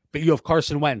 15. But you have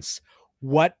Carson Wentz.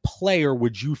 What player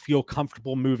would you feel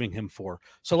comfortable moving him for?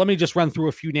 So let me just run through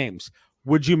a few names.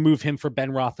 Would you move him for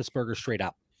Ben Roethlisberger straight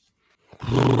up?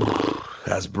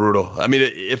 That's brutal. I mean,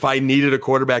 if I needed a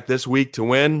quarterback this week to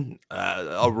win,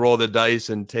 I'll roll the dice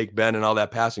and take Ben and all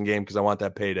that passing game because I want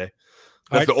that payday.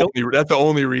 That's the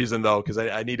only reason, though, because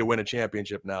I need to win a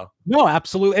championship now. No,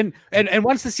 absolutely. And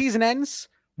once the season ends,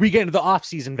 we get into the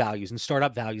off-season values and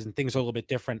startup values, and things are a little bit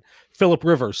different. Phillip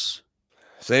Rivers.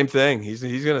 Same thing. He's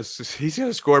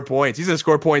gonna score points. He's gonna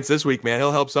score points this week, man.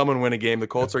 He'll help someone win a game. The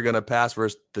Colts are gonna pass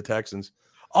versus the Texans.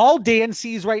 All Dan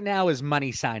sees right now is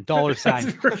money sign, dollar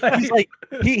sign. Right. He's like,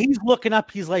 he's looking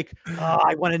up. He's like, oh,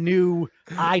 I want a new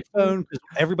iPhone because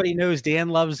everybody knows Dan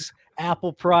loves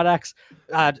Apple products.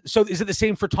 So is it the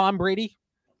same for Tom Brady?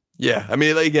 Yeah, I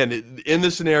mean, again, in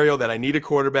the scenario that I need a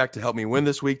quarterback to help me win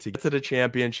this week to get to the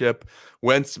championship,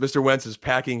 Mr. Wentz is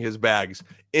packing his bags.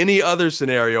 Any other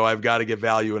scenario, I've got to get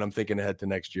value, and I'm thinking ahead to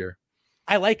next year.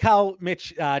 I like how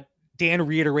Mitch Dan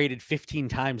reiterated 15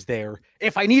 times there.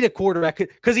 If I need a quarterback,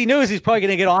 because he knows he's probably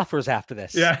going to get offers after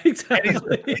this. Yeah,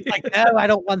 exactly. He's like, no, I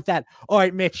don't want that. All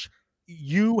right, Mitch,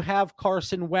 you have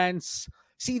Carson Wentz.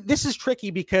 See, this is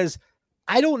tricky because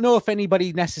I don't know if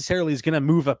anybody necessarily is going to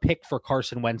move a pick for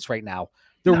Carson Wentz right now.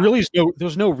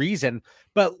 There's no reason.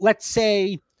 But let's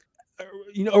say,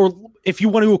 or if you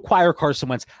want to acquire Carson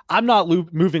Wentz, I'm not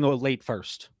moving a late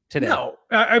first today. No,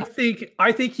 I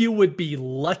think you would be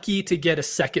lucky to get a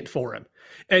second for him,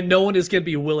 and no one is going to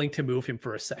be willing to move him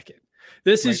for a second.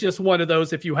 This is just one of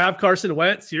those. If you have Carson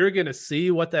Wentz, you're going to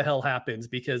see what the hell happens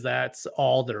because that's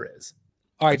all there is.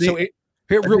 All right,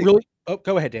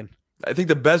 go ahead, Dan. I think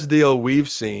the best deal we've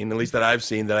seen, at least that I've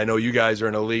seen, that I know you guys are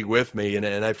in a league with me, and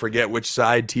I forget which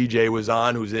side TJ was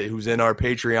on, who's in our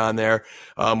Patreon there,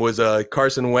 was a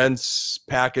Carson Wentz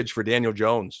package for Daniel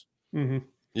Jones.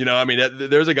 Mm-hmm. I mean,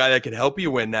 there's a guy that can help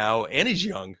you win now, and he's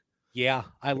young. Yeah,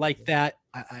 I like that.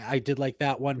 I did like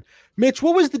that one. Mitch,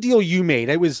 what was the deal you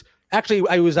made? I was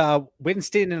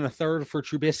Winston in a third for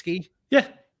Trubisky. Yeah,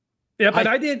 but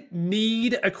I didn't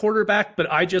need a quarterback,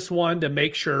 but I just wanted to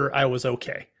make sure I was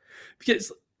okay.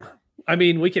 Because, I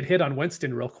mean, we could hit on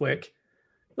Winston real quick.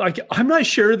 Like, I'm not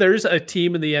sure there's a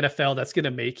team in the NFL that's going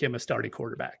to make him a starting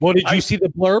quarterback. Well, did you see the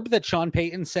blurb that Sean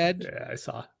Payton said? Yeah, I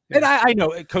saw. Yeah. And I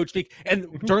know coach speak. And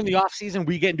during the offseason,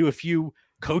 we get into a few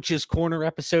coaches corner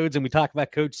episodes and we talk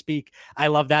about coach speak. I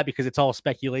love that because it's all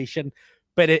speculation.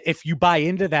 But if you buy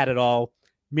into that at all,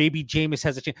 maybe Jameis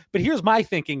has a chance. But here's my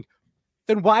thinking.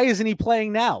 Then why isn't he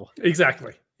playing now?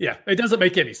 Exactly. Yeah, it doesn't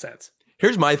make any sense.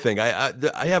 Here's my thing. I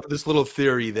have this little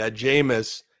theory that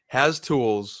Jameis has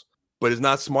tools, but is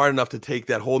not smart enough to take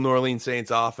that whole New Orleans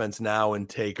Saints offense now and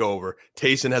take over.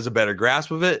 Taysom has a better grasp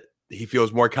of it. He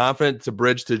feels more confident to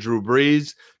bridge to Drew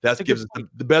Brees. That gives us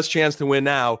the best chance to win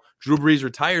now. Drew Brees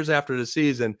retires after the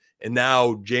season, and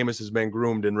now Jameis has been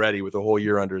groomed and ready with a whole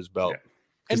year under his belt. Yeah.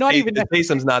 And not even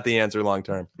Taysom's not the answer long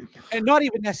term. And not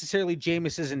even necessarily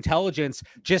Jameis's intelligence,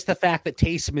 just the fact that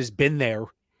Taysom has been there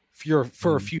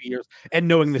for a few years and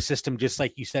knowing the system, just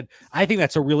like you said. I think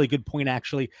that's a really good point,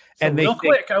 actually. So and real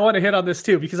quick, I want to hit on this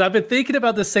too, because I've been thinking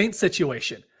about the Saints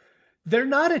situation. They're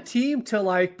not a team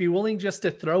to be willing just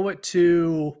to throw it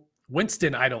to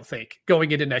Winston, I don't think,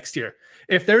 going into next year.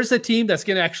 If there's a team that's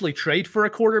going to actually trade for a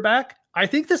quarterback, I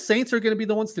think the Saints are going to be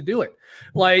the ones to do it.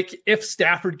 Like if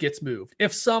Stafford gets moved,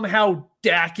 if somehow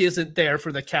Dak isn't there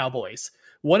for the Cowboys,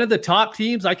 one of the top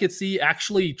teams I could see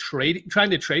actually trying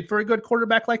to trade for a good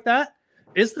quarterback like that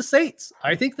is the Saints.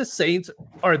 I think the Saints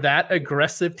are that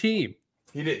aggressive team.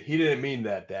 He didn't mean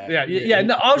that, Dak. Yeah.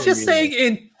 No, I was just saying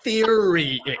in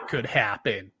theory it could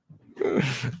happen.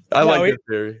 I like your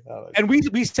theory. And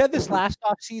we said this last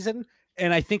offseason,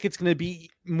 and I think it's going to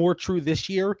be more true this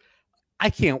year. I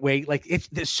can't wait.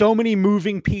 There's so many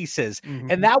moving pieces.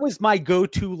 Mm-hmm. And that was my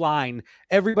go-to line.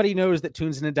 Everybody knows that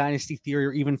Tunes in a Dynasty Theory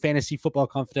or even Fantasy Football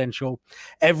Confidential,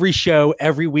 every show,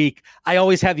 every week, I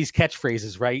always have these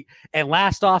catchphrases, right? And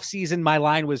last offseason, my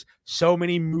line was so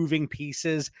many moving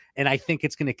pieces. And I think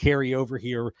it's going to carry over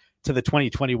here to the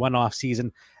 2021 offseason.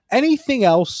 Anything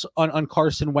else on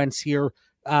Carson Wentz here?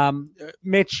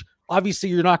 Mitch, obviously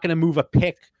you're not going to move a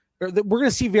pick, we're going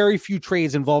to see very few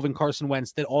trades involving Carson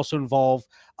Wentz that also involve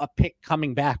a pick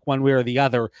coming back one way or the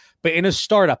other. But in a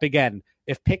startup, again,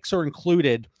 if picks are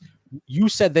included, you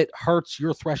said that Hurts,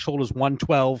 your threshold is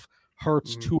 112,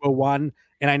 Hurts 201.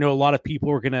 And I know a lot of people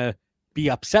are going to be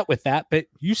upset with that, but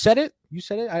you said it.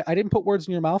 I didn't put words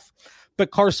in your mouth.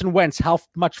 But Carson Wentz, how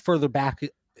much further back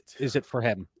is it for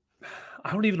him?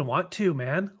 I don't even want to,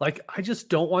 man. Like, I just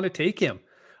don't want to take him.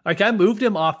 Like, I moved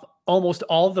him off almost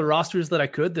all of the rosters that I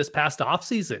could this past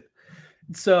offseason.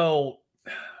 So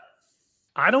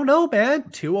I don't know, man.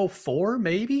 204,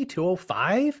 maybe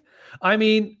 205. I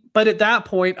mean, but at that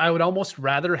point, I would almost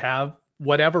rather have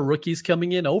whatever rookie's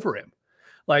coming in over him.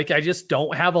 Like, I just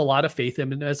don't have a lot of faith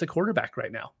in him as a quarterback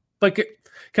right now. But kind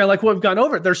of like what we've gone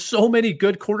over, there's so many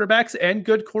good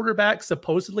quarterbacks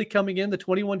supposedly coming in the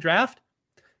 21 draft.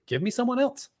 Give me someone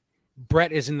else.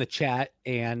 Brett is in the chat,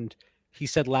 and he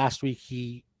said last week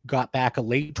he got back a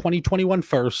late 2021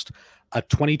 first, a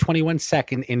 2021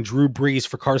 second, and Drew Brees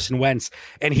for Carson Wentz.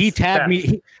 And he tagged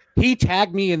me. He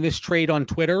tagged me in this trade on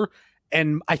Twitter,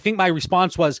 and I think my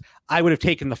response was I would have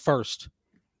taken the first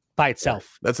by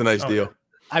itself. That's a nice deal.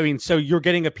 I mean, so you're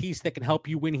getting a piece that can help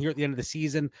you win here at the end of the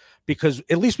season, because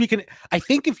at least we can. I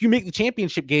think if you make the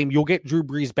championship game, you'll get Drew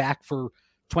Brees back for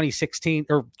 2016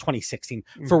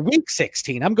 for week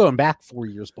 16. I'm going back 4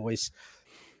 years, boys.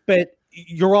 But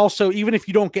you're also, even if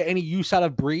you don't get any use out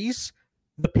of Brees,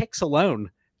 the picks alone,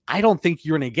 I don't think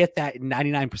you're going to get that in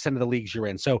 99% of the leagues you're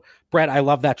in. So, Brett, I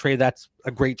love that trade. That's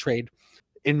a great trade.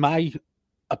 In my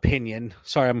opinion,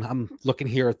 sorry, I'm looking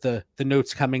here at the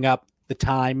notes coming up, the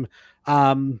time.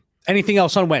 Anything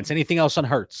else on Wentz? Anything else on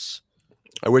Hurts?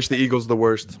 I wish the Eagles the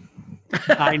worst.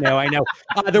 I know.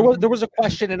 There was a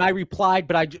question, and I replied,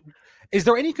 but is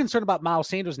there any concern about Miles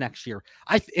Sanders next year?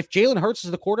 If Jalen Hurts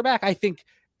is the quarterback, I think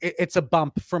it's a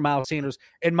bump for Miles Sanders.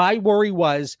 And my worry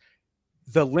was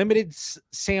the limited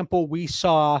sample we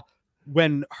saw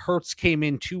when Hurts came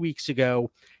in 2 weeks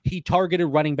ago. He targeted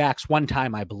running backs one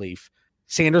time, I believe.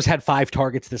 Sanders had 5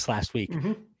 targets this last week.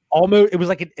 Almost, it was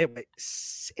like a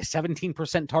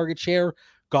 17% target share.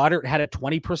 Goddard had a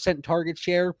 20% target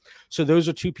share. So those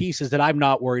are two pieces that I'm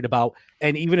not worried about.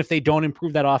 And even if they don't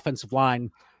improve that offensive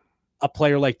line, a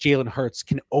player like Jalen Hurts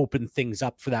can open things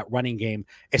up for that running game,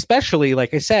 especially,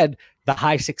 like I said, the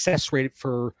high success rate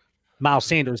for Miles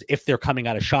Sanders if they're coming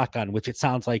out of shotgun, which it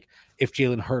sounds like if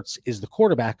Jalen Hurts is the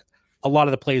quarterback, a lot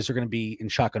of the plays are going to be in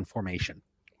shotgun formation.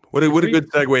 What a good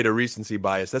segue to recency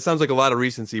bias. That sounds like a lot of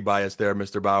recency bias there,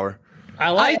 Mr. Bauer. I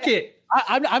like it.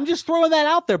 I'm just throwing that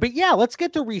out there. But yeah, let's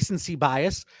get to recency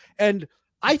bias. And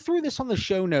I threw this on the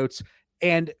show notes,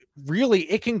 and really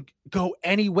it can go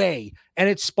any way. And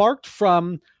it sparked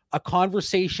from a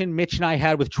conversation Mitch and I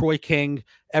had with Troy King.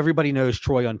 Everybody knows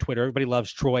Troy on Twitter. Everybody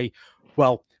loves Troy.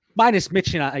 Well, minus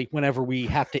Mitch and I, whenever we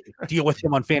have to deal with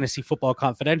him on Fantasy Football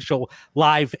Confidential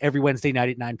live every Wednesday night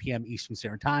at 9 p.m. Eastern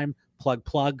Standard Time.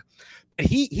 Plug.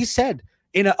 He said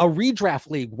in a redraft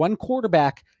league, one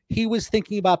quarterback, he was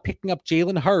thinking about picking up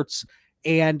Jalen Hurts,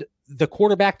 and the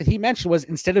quarterback that he mentioned was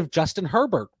instead of Justin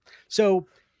Herbert. So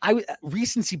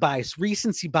recency bias.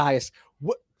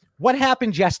 What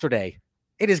happened yesterday?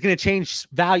 It is going to change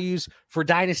values for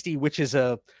Dynasty, which is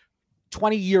a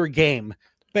 20-year game.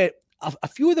 But a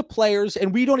few of the players,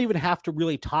 and we don't even have to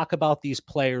really talk about these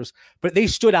players, but they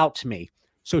stood out to me.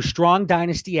 So strong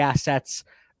Dynasty assets.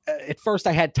 At first,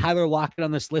 I had Tyler Lockett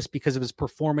on this list because of his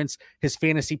performance, his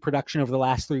fantasy production over the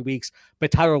last 3 weeks. But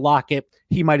Tyler Lockett,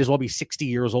 he might as well be 60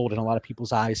 years old in a lot of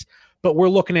people's eyes. But we're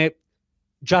looking at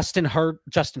Justin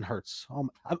Hurts.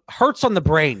 Hurts on the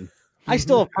brain. I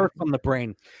still have Hurts on the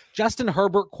brain. Justin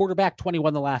Herbert, quarterback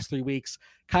 21 the last 3 weeks.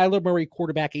 Kyler Murray,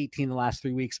 quarterback 18 the last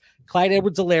 3 weeks. Clyde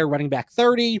Edwards-Helaire, running back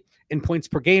 30 in points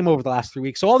per game over the last 3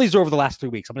 weeks. So all these are over the last 3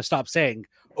 weeks. I'm going to stop saying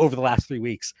over the last 3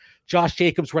 weeks. Josh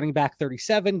Jacobs, running back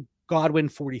 37. Godwin,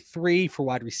 43 for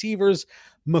wide receivers.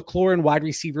 McLaurin, wide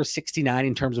receiver, 69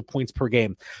 in terms of points per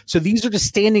game. So these are just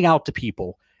standing out to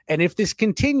people. And if this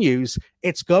continues,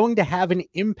 it's going to have an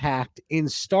impact in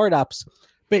startups.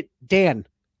 But Dan,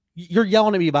 you're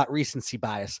yelling at me about recency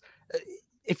bias.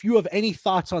 If you have any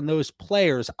thoughts on those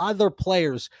players, other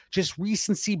players, just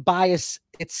recency bias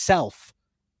itself,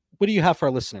 what do you have for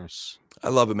our listeners? I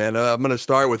love it, man. I'm going to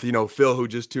start with, Phil, who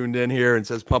just tuned in here and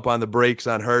says pump on the brakes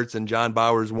on Hurts and John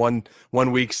Bauer's one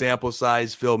week sample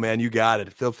size. Phil, man, you got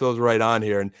it. Phil's right on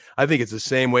here. And I think it's the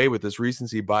same way with this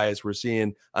recency bias we're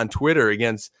seeing on Twitter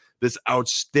against this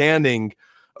outstanding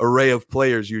array of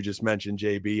players you just mentioned,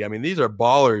 JB. I mean, these are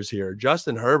ballers here.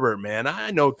 Justin Herbert, man,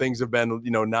 I know things have been,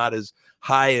 not as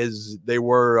high as they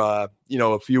were, a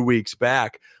few weeks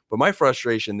back, but my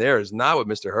frustration there is not with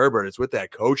Mr. Herbert. It's with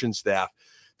that coaching staff.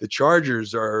 the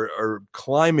Chargers are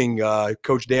climbing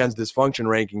Coach Dan's dysfunction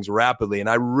rankings rapidly. And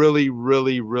I really,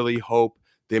 really, really hope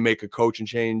they make a coaching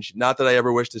change. Not that I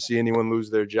ever wish to see anyone lose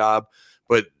their job,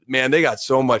 but man, they got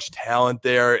so much talent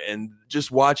there. And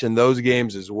just watching those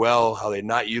games as well, how they're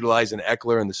not utilizing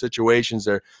Eckler and the situations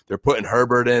they're putting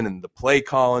Herbert in and the play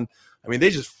calling. I mean,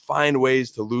 they just find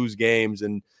ways to lose games.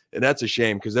 And that's a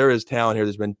shame because there is talent here.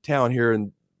 There's been talent here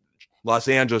in Los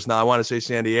Angeles now, I want to say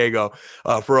San Diego,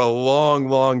 for a long,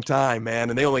 long time,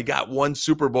 man. And they only got one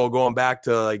Super Bowl going back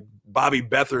to like Bobby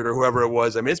Beathard or whoever it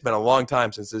was. I mean, it's been a long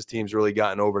time since this team's really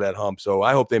gotten over that hump. So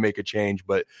I hope they make a change.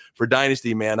 But for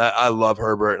Dynasty, man, I love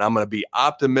Herbert, and I'm going to be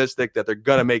optimistic that they're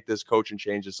going to make this coaching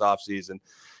change this offseason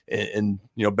and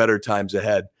better times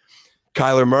ahead.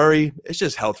 Kyler Murray, it's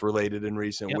just health related in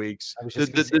recent weeks.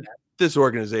 This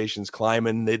organization's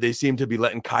climbing. They seem to be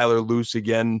letting Kyler loose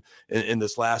again in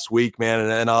this last week, man.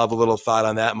 And I'll have a little thought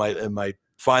on that in my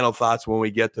final thoughts when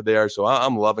we get to there. So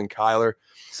I'm loving Kyler.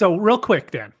 So real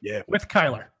quick, Dan. Yeah. With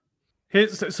Kyler,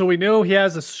 so we know he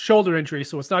has a shoulder injury,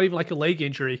 so it's not even like a leg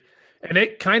injury, and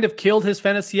it kind of killed his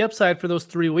fantasy upside for those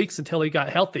 3 weeks until he got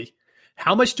healthy.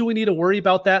 How much do we need to worry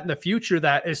about that in the future?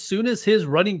 That as soon as his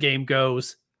running game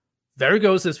goes, there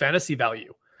goes his fantasy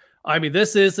value. I mean,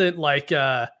 this isn't like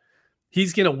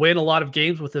he's going to win a lot of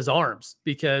games with his arms,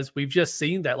 because we've just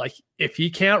seen that, like, if he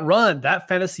can't run, that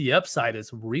fantasy upside is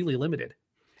really limited.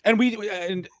 And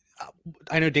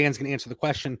I know Dan's going to answer the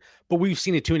question, but we've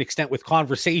seen it to an extent with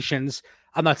conversations.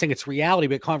 I'm not saying it's reality,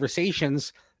 but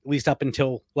conversations, at least up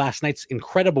until last night's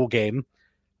incredible game,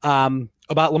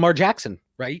 about Lamar Jackson,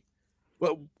 right?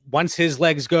 Well, once his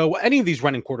legs go, any of these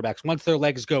running quarterbacks, once their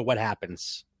legs go, what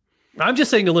happens? I'm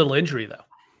just saying a little injury, though.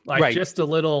 Like just a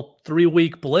little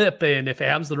 3-week blip, and if it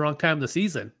happens the wrong time of the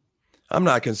season. I'm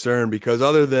not concerned because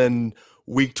other than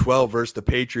Week 12 versus the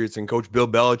Patriots and Coach Bill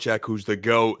Belichick, who's the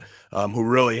GOAT, who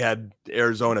really had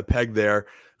Arizona pegged there,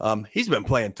 he's been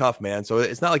playing tough, man. So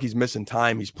it's not like he's missing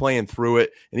time. He's playing through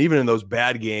it. And even in those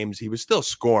bad games, he was still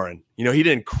scoring. He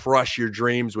didn't crush your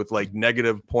dreams with like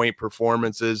negative point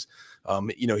performances.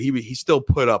 He still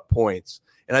put up points.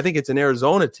 And I think it's an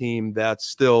Arizona team that's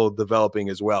still developing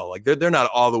as well. Like they're not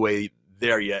all the way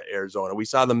there yet, Arizona. We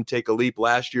saw them take a leap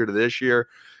last year to this year.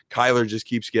 Kyler just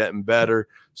keeps getting better.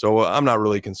 So I'm not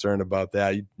really concerned about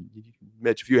that.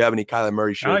 Mitch, if you have any Kyler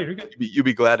Murray shirts, you'd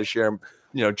be glad to share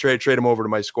them, trade them over to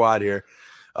my squad here.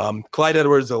 Clyde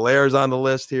Edwards-Helaire's on the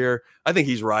list here. I think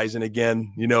he's rising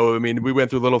again. We went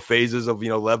through little phases of,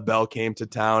 Lev Bell came to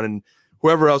town, and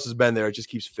whoever else has been there, it just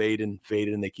keeps fading,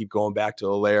 and they keep going back to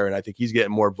Helaire. And I think he's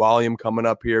getting more volume coming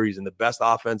up here. He's in the best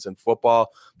offense in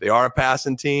football. They are a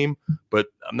passing team, but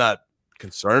I'm not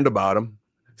concerned about him.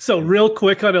 So real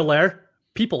quick on Helaire,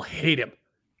 people hate him.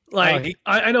 Like,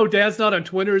 I know Dan's not on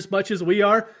Twitter as much as we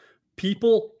are.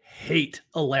 People hate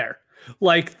Helaire.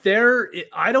 Like,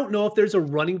 I don't know if there's a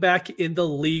running back in the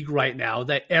league right now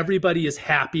that everybody is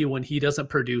happy when he doesn't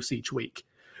produce each week.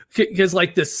 Because,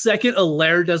 like, the second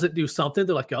Helaire doesn't do something,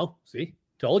 they're like, oh, see,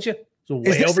 told you. It's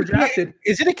way overdrafted.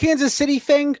 Is it a Kansas City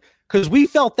thing? Because we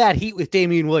felt that heat with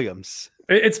Damian Williams.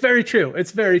 It's very true.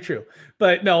 It's very true.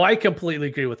 But no, I completely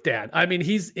agree with Dan. I mean,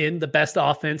 he's in the best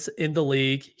offense in the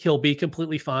league. He'll be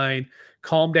completely fine.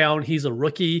 Calm down. He's a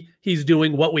rookie. He's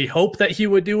doing what we hope that he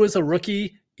would do as a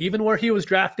rookie, even where he was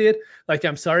drafted. Like,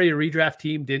 I'm sorry, a redraft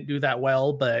team didn't do that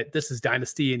well, but this is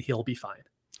Dynasty and he'll be fine.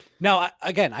 Now,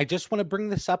 again, I just want to bring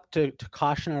this up to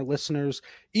caution our listeners,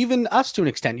 even us to an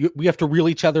extent. We have to reel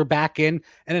each other back in,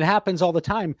 and it happens all the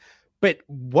time. But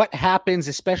what happens,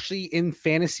 especially in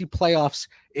fantasy playoffs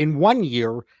in 1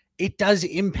 year, it does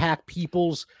impact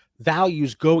people's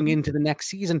values going into the next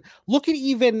season. Look at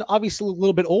even, obviously, a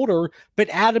little bit older, but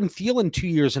Adam Thielen 2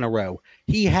 years in a row.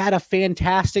 He had a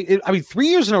fantastic, 3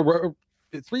 years in a row.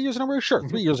 3 years in a row? Sure,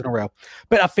 3 years in a row.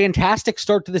 But a fantastic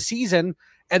start to the season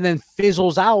and then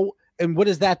fizzles out. And what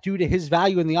does that do to his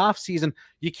value in the offseason?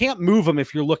 You can't move him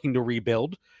if you're looking to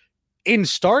rebuild. In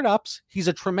startups, he's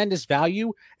a tremendous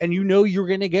value, and you're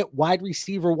going to get wide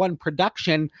receiver one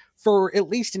production for at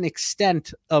least an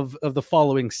extent of the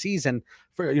following season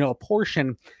for a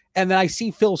portion. And then I see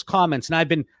Phil's comments, and I've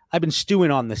been stewing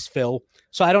on this, Phil.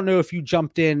 So I don't know if you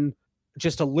jumped in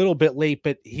just a little bit late,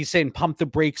 but he's saying pump the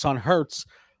brakes on Hurts.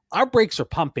 Our brakes are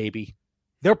pumped, baby.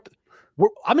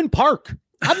 I'm in park.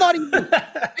 I'm not even.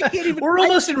 I can't even. We're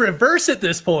almost in reverse at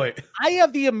this point. I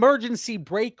have the emergency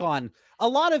brake on. A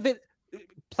lot of it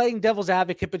playing devil's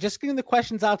advocate, but just getting the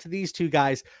questions out to these two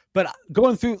guys. But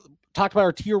going through, talked about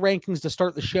our tier rankings to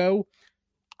start the show.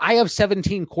 I have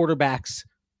 17 quarterbacks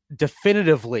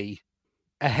definitively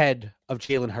ahead of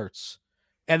Jalen Hurts.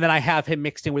 And then I have him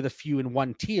mixed in with a few in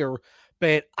one tier.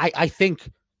 But I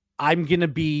think I'm going to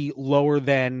be lower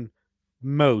than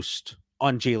most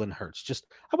on Jalen Hurts. Just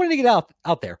I wanted to get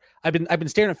out there. I've been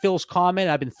staring at Phil's comment.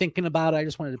 I've been thinking about it. I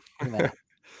just wanted to bring that up.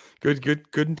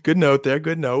 Good note there.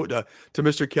 Good note to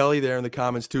Mr. Kelly there in the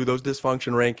comments too. Those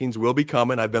dysfunction rankings will be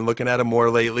coming. I've been looking at them more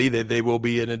lately. They will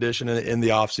be an addition in the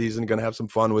offseason. Going to have some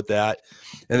fun with that.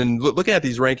 And then looking at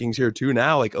these rankings here too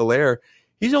now, like Allaire,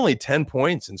 he's only 10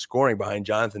 points in scoring behind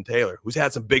Jonathan Taylor, who's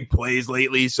had some big plays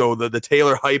lately. So the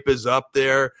Taylor hype is up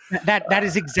there. That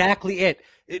is exactly it.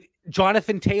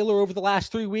 Jonathan Taylor over the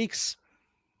last 3 weeks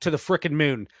to the frickin'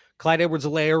 moon. Clyde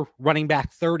Edwards-Helaire running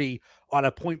back 30 on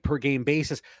a point per game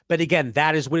basis. But again,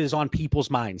 that is what is on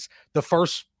people's minds. The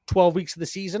first 12 weeks of the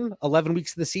season, 11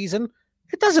 weeks of the season,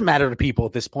 it doesn't matter to people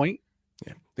at this point.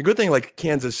 Yeah. The good thing, like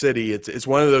Kansas City, it's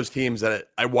one of those teams that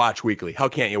I watch weekly. How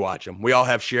can't you watch them? We all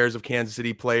have shares of Kansas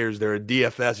City players. They're a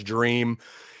DFS dream.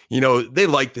 They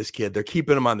like this kid. They're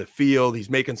keeping him on the field. He's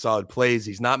making solid plays.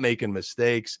 He's not making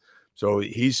mistakes. So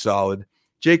he's solid.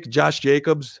 Josh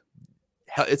Jacobs,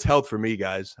 it's health for me,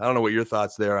 guys. I don't know what your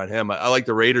thoughts there on him. I like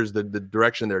the Raiders, the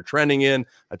direction they're trending in.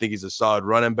 I think he's a solid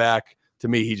running back. To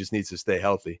me, he just needs to stay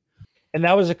healthy. And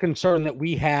that was a concern that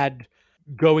we had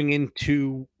going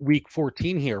into week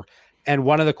 14 here. And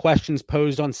one of the questions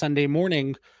posed on Sunday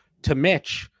morning to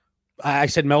Mitch, I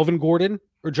said Melvin Gordon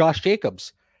or Josh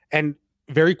Jacobs. And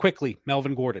very quickly,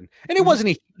 Melvin Gordon. And it wasn't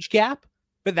a huge gap,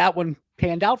 but that one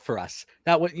panned out for us.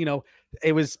 That one,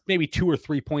 it was maybe 2 or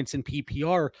 3 points in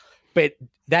PPR. But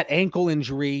that ankle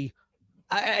injury,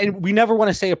 and we never want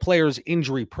to say a player's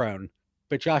injury prone,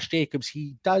 but Josh Jacobs,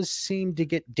 he does seem to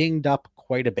get dinged up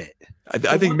quite a bit.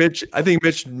 I think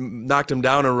Mitch knocked him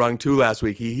down a rung too last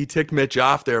week. He ticked Mitch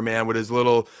off there, man, with his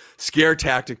little scare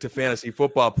tactic to fantasy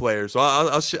football players. So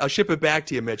I'll ship it back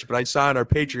to you, Mitch. But I saw in our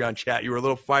Patreon chat you were a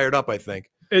little fired up, I think.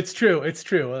 It's true.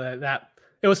 That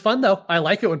it was fun, though. I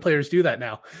like it when players do that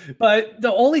now. But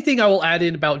the only thing I will add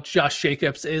in about Josh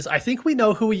Jacobs is I think we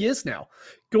know who he is now.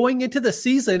 Going into the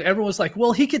season, everyone was like,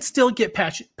 well, he could still get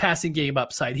passing game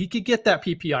upside. He could get that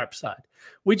PPR upside.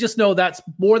 We just know that's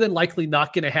more than likely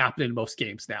not going to happen in most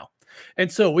games now.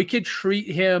 And so we could treat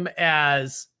him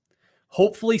as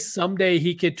hopefully someday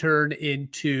he could turn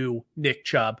into Nick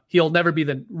Chubb. He'll never be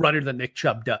the runner that Nick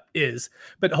Chubb is,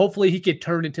 but hopefully he could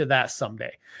turn into that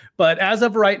someday. But as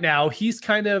of right now, he's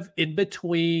kind of in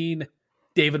between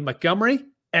David Montgomery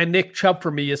and Nick Chubb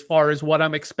for me as far as what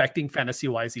I'm expecting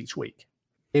fantasy-wise each week.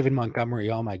 David Montgomery,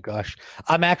 oh my gosh.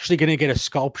 I'm actually going to get a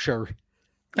sculpture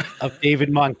of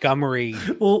David Montgomery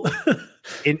Well,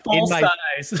 in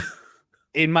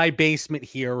my basement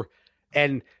here.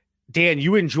 And Dan,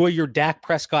 you enjoy your Dak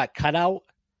Prescott cutout.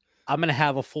 I'm going to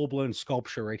have a full-blown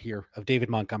sculpture right here of David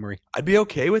Montgomery. I'd be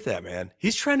okay with that, man.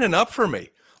 He's trending up for me.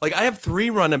 Like, I have 3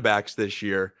 running backs this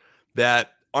year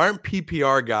that aren't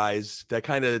PPR guys that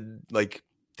kind of like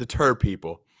deter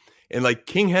people. And like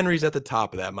King Henry's at the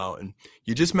top of that mountain.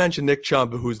 You just mentioned Nick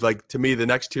Chubb, who's like, to me, the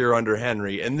next tier under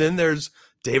Henry. And then there's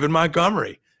David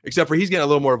Montgomery, except for he's getting a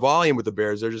little more volume with the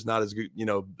Bears. They're just not as good,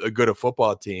 a good a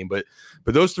football team. But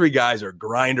those 3 guys are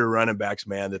grinder running backs,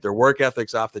 man, that their work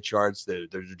ethic's off the charts. They're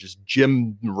just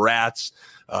gym rats.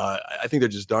 I think they're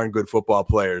just darn good football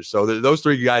players. So those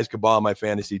 3 guys could ball on my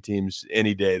fantasy teams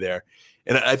any day there.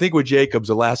 And I think with Jacobs,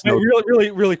 the last note.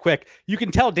 Really quick. You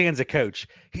can tell Dan's a coach.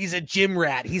 He's a gym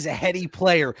rat. He's a heady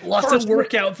player. Lots of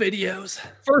workout videos.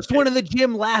 First one in the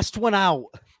gym, last one out.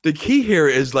 The key here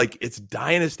is like it's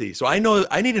dynasty. So I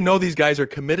need to know these guys are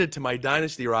committed to my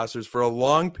dynasty rosters for a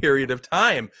long period of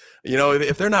time.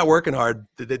 If they're not working hard,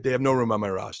 they have no room on my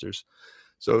rosters.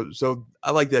 So I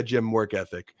like that gym work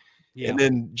ethic. Yeah. And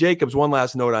then Jacobs, one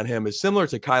last note on him is similar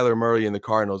to Kyler Murray and the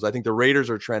Cardinals. I think the Raiders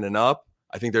are trending up.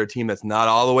 I think they're a team that's not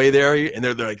all the way there, and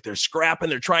they're scrapping.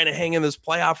 They're trying to hang in this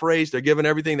playoff race. They're giving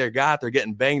everything they got. They're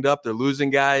getting banged up. They're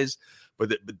losing guys,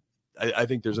 but I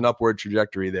think there's an upward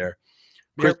trajectory there.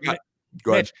 Chris,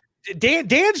 go ahead.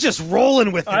 Dan's just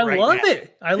rolling with it.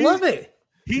 I love it.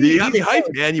 You got me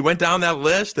hyped, man. You went down that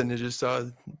list, and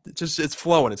it's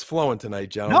flowing. It's flowing tonight,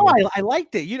 gentlemen. No, I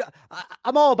liked it.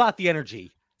 I'm all about the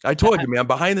energy. I told you, man,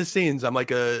 behind the scenes, I'm like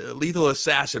a lethal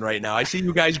assassin right now. I see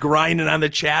you guys grinding on the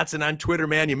chats and on Twitter,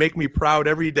 man. You make me proud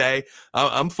every day.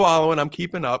 I'm following. I'm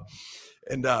keeping up.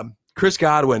 And Chris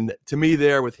Godwin, to me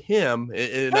there with him.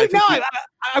 And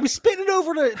I was spitting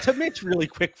over to Mitch really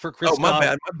quick for Chris Godwin.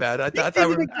 My bad. I thought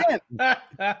I'm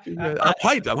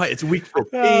hyped. It's week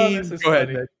 15. Go ahead,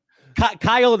 man.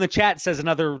 Kyle in the chat says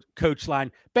another coach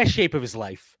line, best shape of his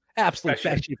life. Absolute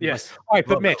best shape of his life. All right,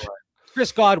 but Mitch,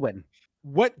 Chris Godwin.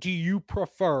 What do you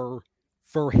prefer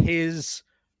for his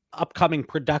upcoming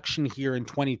production here in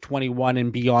 2021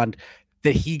 and beyond,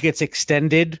 that he gets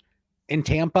extended in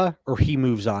Tampa, or he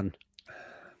moves on?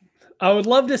 I would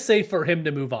love to say for him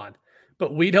to move on,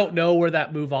 but we don't know where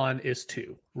that move on is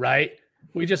to, right?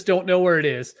 We just don't know where it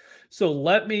is. So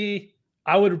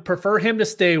I would prefer him to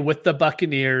stay with the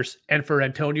Buccaneers and for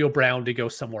Antonio Brown to go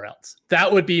somewhere else.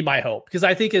 That would be my hope, because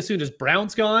I think as soon as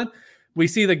Brown's gone, we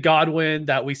see the Godwin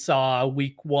that we saw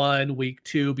week 1, week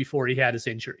 2 before he had his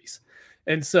injuries.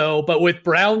 And so, but with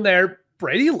Brown there,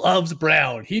 Brady loves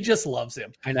Brown. He just loves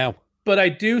him. I know. But I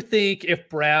do think if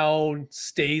Brown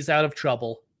stays out of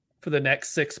trouble for the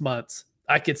next 6 months,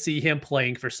 I could see him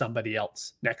playing for somebody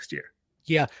else next year.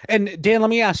 Yeah. And Dan, let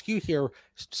me ask you here,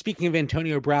 speaking of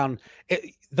Antonio Brown,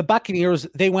 the Buccaneers,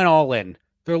 they went all in.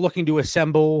 They're looking to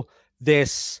assemble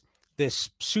this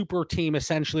super team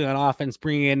essentially on offense,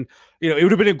 bringing in, it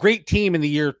would have been a great team in the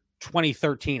year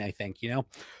 2013, I think,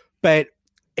 but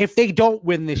if they don't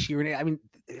win this year, I mean,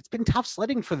 it's been tough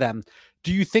sledding for them.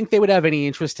 Do you think they would have any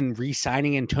interest in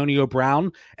re-signing Antonio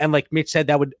Brown? And like Mitch said,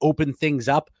 that would open things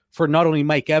up for not only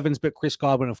Mike Evans, but Chris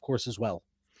Godwin, of course, as well.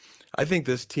 I think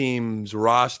this team's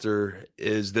roster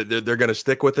is that they're going to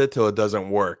stick with it till it doesn't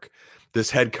work. This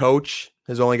head coach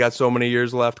has only got so many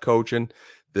years left coaching.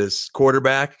 This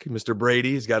quarterback, Mr.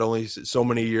 Brady, has got only so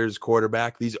many years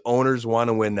quarterback. These owners want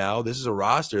to win now. This is a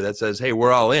roster that says, hey,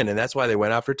 we're all in. And that's why they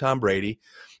went after Tom Brady.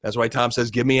 That's why Tom says,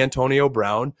 give me Antonio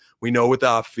Brown. We know what the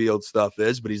off-field stuff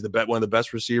is, but he's one of the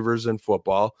best receivers in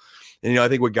football. And, I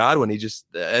think with Godwin,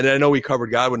 and I know we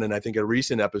covered Godwin in, I think, a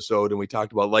recent episode, and we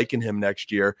talked about liking him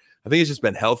next year. I think it's just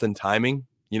been health and timing.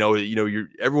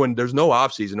 Everyone, there's no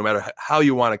offseason, no matter how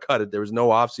you want to cut it. There was no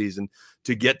offseason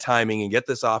to get timing and get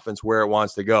this offense where it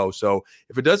wants to go. So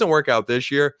if it doesn't work out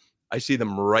this year, I see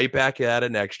them right back at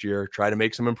it next year, try to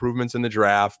make some improvements in the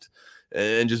draft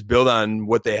and just build on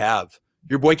what they have.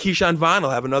 Your boy Keyshawn Vaughn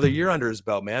will have another year under his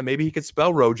belt, man. Maybe he could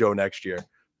spell Rojo next year.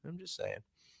 I'm just saying.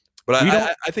 But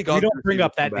I think we don't bring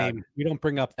up that name. We don't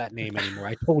bring up that name anymore.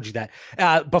 I told you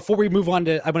that. Before we move on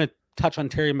I'm going to touch on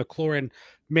Terry McLaurin.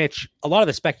 Mitch, a lot of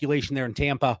the speculation there in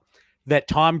Tampa that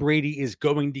Tom Brady is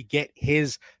going to get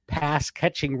his pass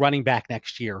catching running back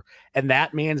next year. And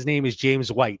that man's name is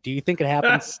James White. Do you think it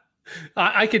happens?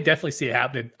 I could definitely see it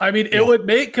happening. I mean, it would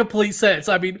make complete sense.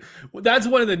 I mean, that's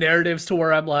one of the narratives to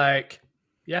where I'm like,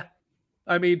 yeah.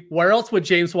 I mean, where else would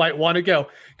James White want to go?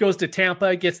 Goes to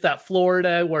Tampa, gets that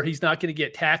Florida where he's not going to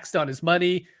get taxed on his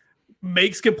money.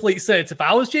 Makes complete sense. If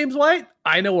I was James White,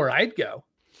 I know where I'd go.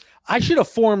 I should have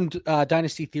formed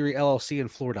Dynasty Theory LLC in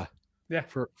Florida. Yeah,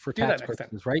 for tax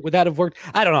purposes, right? Would that have worked?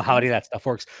 I don't know how any of that stuff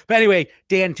works. But anyway,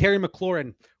 Dan, Terry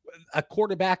McLaurin, a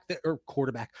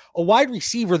wide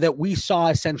receiver that we saw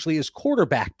essentially as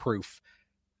quarterback proof.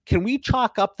 Can we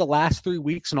chalk up the last 3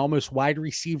 weeks and almost wide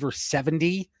receiver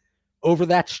 70 over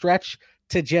that stretch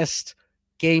to just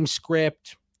game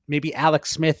script? Maybe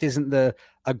Alex Smith isn't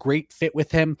a great fit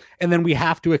with him. And then we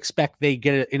have to expect they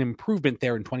get an improvement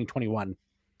there in 2021.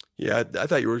 Yeah, I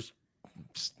thought you were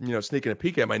sneaking a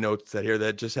peek at my notes here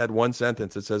that just had one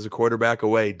sentence. It says a quarterback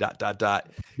away, ... Right.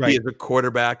 He is a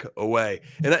quarterback away.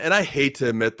 And I hate to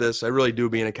admit this. I really do,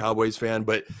 being a Cowboys fan.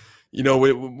 But,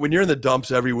 when you're in the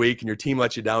dumps every week and your team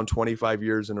lets you down 25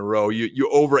 years in a row, you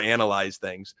overanalyze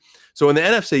things. So in the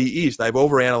NFC East, I've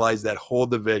overanalyzed that whole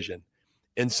division.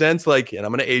 And since and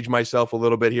I'm going to age myself a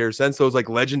little bit here, since those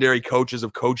legendary coaches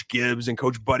of Coach Gibbs and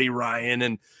Coach Buddy Ryan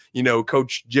and,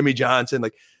 Coach Jimmy Johnson,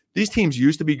 these teams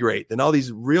used to be great. Then all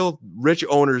these real rich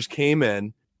owners came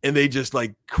in and they just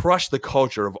crushed the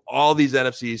culture of all these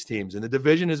NFC East teams. And the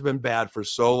division has been bad for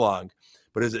so long.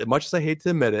 But as much as I hate to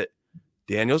admit it,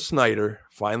 Daniel Snyder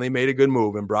finally made a good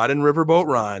move and brought in Riverboat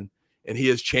Ron, and he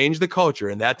has changed the culture.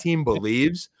 And that team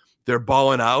believes they're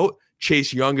balling out.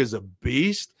 Chase Young is a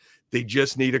beast. They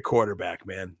just need a quarterback,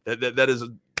 man.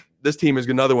 This team is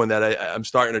another one that I'm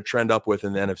starting to trend up with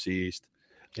in the NFC East.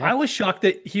 Yeah. I was shocked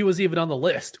that he was even on the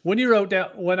list. When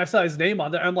I saw his name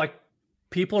on there, I'm like,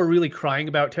 people are really crying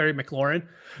about Terry McLaurin.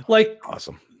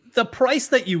 Awesome. The price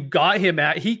that you got him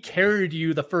at, he carried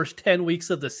you the first 10 weeks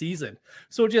of the season.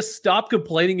 So just stop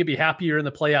complaining and be happy you're in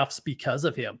the playoffs because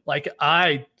of him.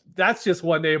 That's just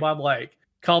one name I'm like,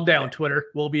 calm down, Twitter.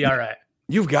 We'll be all right.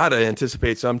 You've got to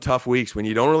anticipate some tough weeks when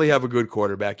you don't really have a good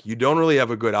quarterback. You don't really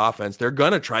have a good offense. They're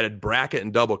going to try to bracket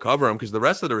and double cover him because the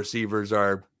rest of the receivers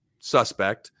are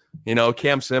suspect.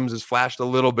 Cam Sims has flashed a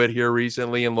little bit here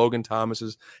recently, and Logan Thomas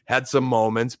has had some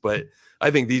moments, but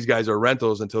I think these guys are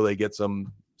rentals until they get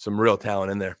some real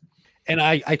talent in there. And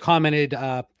I commented,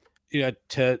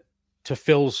 to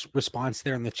Phil's response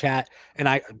there in the chat, and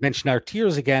I mentioned our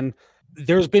tiers again.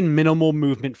 There's been minimal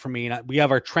movement for me, and we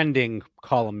have our trending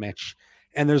column, Mitch,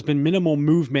 and there's been minimal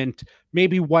movement,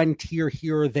 maybe one tier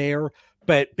here or there,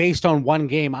 But based on one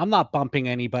game, I'm not bumping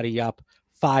anybody up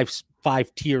five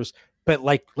tiers. But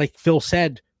like Phil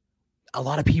said, a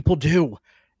lot of people do.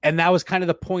 And that was kind of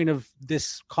the point of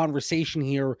this conversation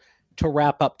here to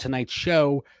wrap up tonight's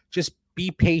show. Just be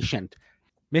patient.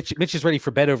 Mitch is ready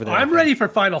for bed over there. I'm ready for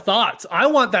final thoughts. I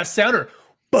want that sounder.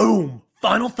 Boom.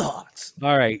 Final thoughts.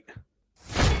 All right.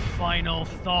 Final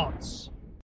thoughts.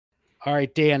 All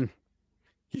right, Dan.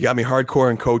 You got me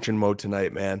hardcore in coaching mode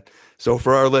tonight, man. So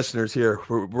for our listeners here,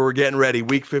 we're getting ready.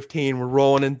 Week 15, we're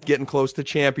rolling and getting close to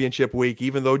championship week,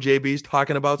 even though JB's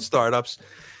talking about startups.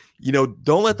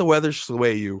 Don't let the weather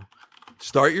sway you.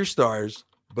 Start your stars,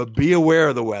 but be aware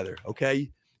of the weather,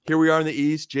 okay? Here we are in the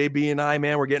East. JB and I,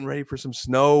 man, we're getting ready for some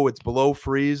snow. It's below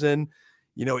freezing.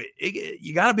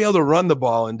 You got to be able to run the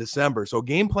ball in December. So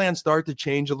game plans start to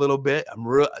change a little bit.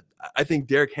 I think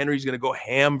Derrick Henry's going to go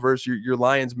ham versus your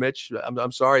Lions, Mitch.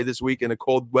 I'm sorry, this week in a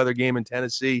cold weather game in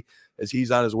Tennessee as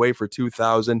he's on his way for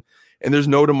 2,000. And there's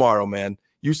no tomorrow, man.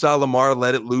 You saw Lamar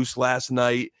let it loose last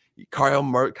night.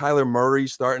 Kyler Murray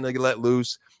starting to let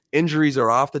loose. Injuries are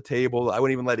off the table. I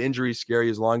wouldn't even let injuries scare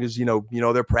you as long as,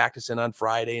 they're practicing on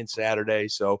Friday and Saturday.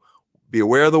 So be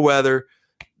aware of the weather.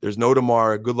 There's no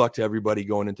tomorrow. Good luck to everybody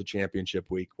going into championship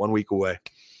week. 1 week away.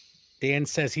 Dan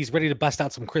says he's ready to bust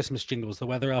out some Christmas jingles. The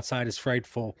weather outside is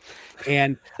frightful.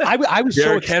 And I was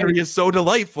Derrick so Henry is so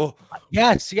delightful.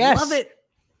 Yes. Love it.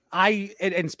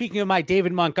 And speaking of my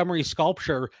David Montgomery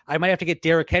sculpture, I might have to get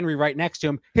Derrick Henry right next to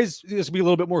him. This will be a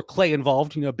little bit more clay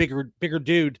involved, bigger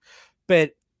dude.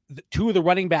 But two of the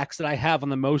running backs that I have on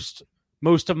the most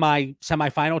of my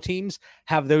semifinal teams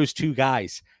have those two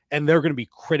guys, and they're going to be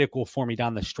critical for me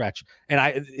down the stretch.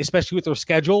 And especially with their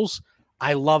schedules,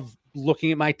 I love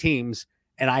looking at my teams,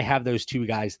 and I have those two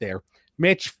guys there.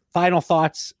 Mitch, final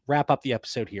thoughts, wrap up the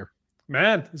episode here.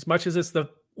 Man, as much as it's the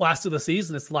last of the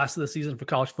season, it's the last of the season for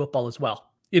college football as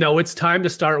well. It's time to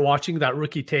start watching that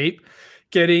rookie tape,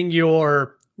 getting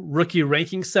your rookie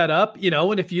ranking set up,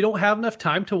 and if you don't have enough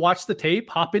time to watch the tape,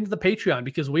 hop into the Patreon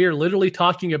because we are literally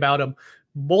talking about them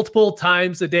multiple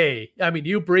times a day. I mean,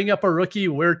 you bring up a rookie,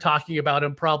 we're talking about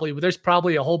him there's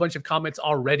probably a whole bunch of comments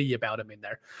already about him in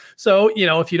there. So,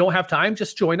 if you don't have time,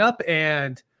 just join up.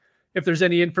 And if there's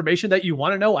any information that you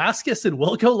want to know, ask us and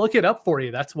we'll go look it up for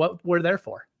you. That's what we're there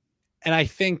for. And I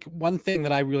think one thing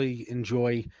that I really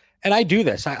enjoy, and I do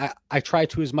this, I try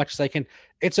to as much as I can.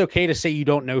 It's okay to say you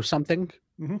don't know something,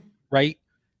 right?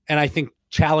 And I think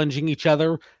challenging each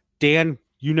other, Dan,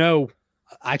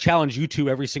 I challenge you two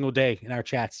every single day in our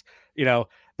chats.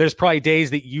 There's probably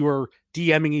days that you are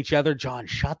DMing each other. John,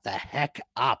 shut the heck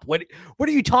up. What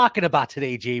are you talking about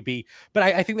today, JB? But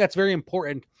I think that's very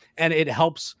important, and it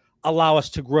helps allow us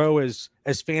to grow as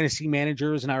fantasy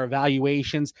managers and our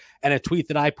evaluations. And a tweet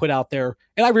that I put out there,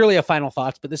 and I really have final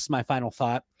thoughts, but this is my final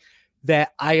thought,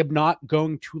 that I am not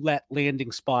going to let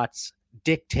landing spots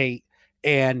dictate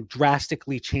and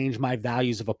drastically change my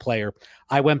values of a player.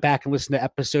 I went back and listened to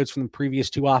episodes from the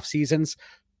previous two off seasons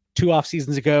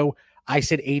ago. I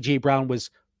said AJ Brown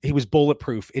was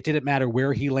bulletproof. It didn't matter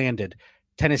where he landed.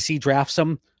 Tennessee drafts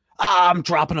him. I'm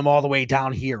dropping him all the way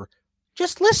down here.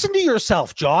 Just listen to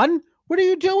yourself, John. What are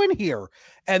you doing here?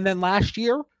 And then last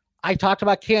year, I talked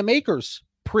about Cam Akers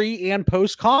pre and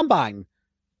post combine.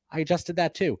 I adjusted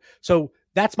that too. So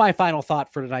that's my final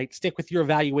thought for tonight. Stick with your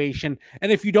evaluation.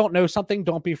 And if you don't know something,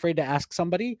 don't be afraid to ask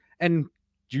somebody. And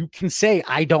you can say,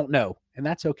 I don't know. And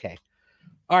that's okay.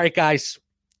 All right, guys.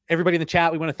 Everybody in the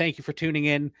chat, we want to thank you for tuning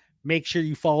in. Make sure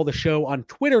you follow the show on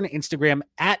Twitter and Instagram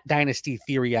at Dynasty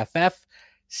Theory FF.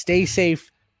 Stay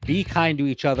safe. Be kind to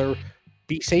each other.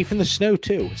 Be safe in the snow,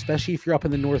 too, especially if you're up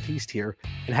in the Northeast here.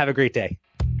 And have a great day.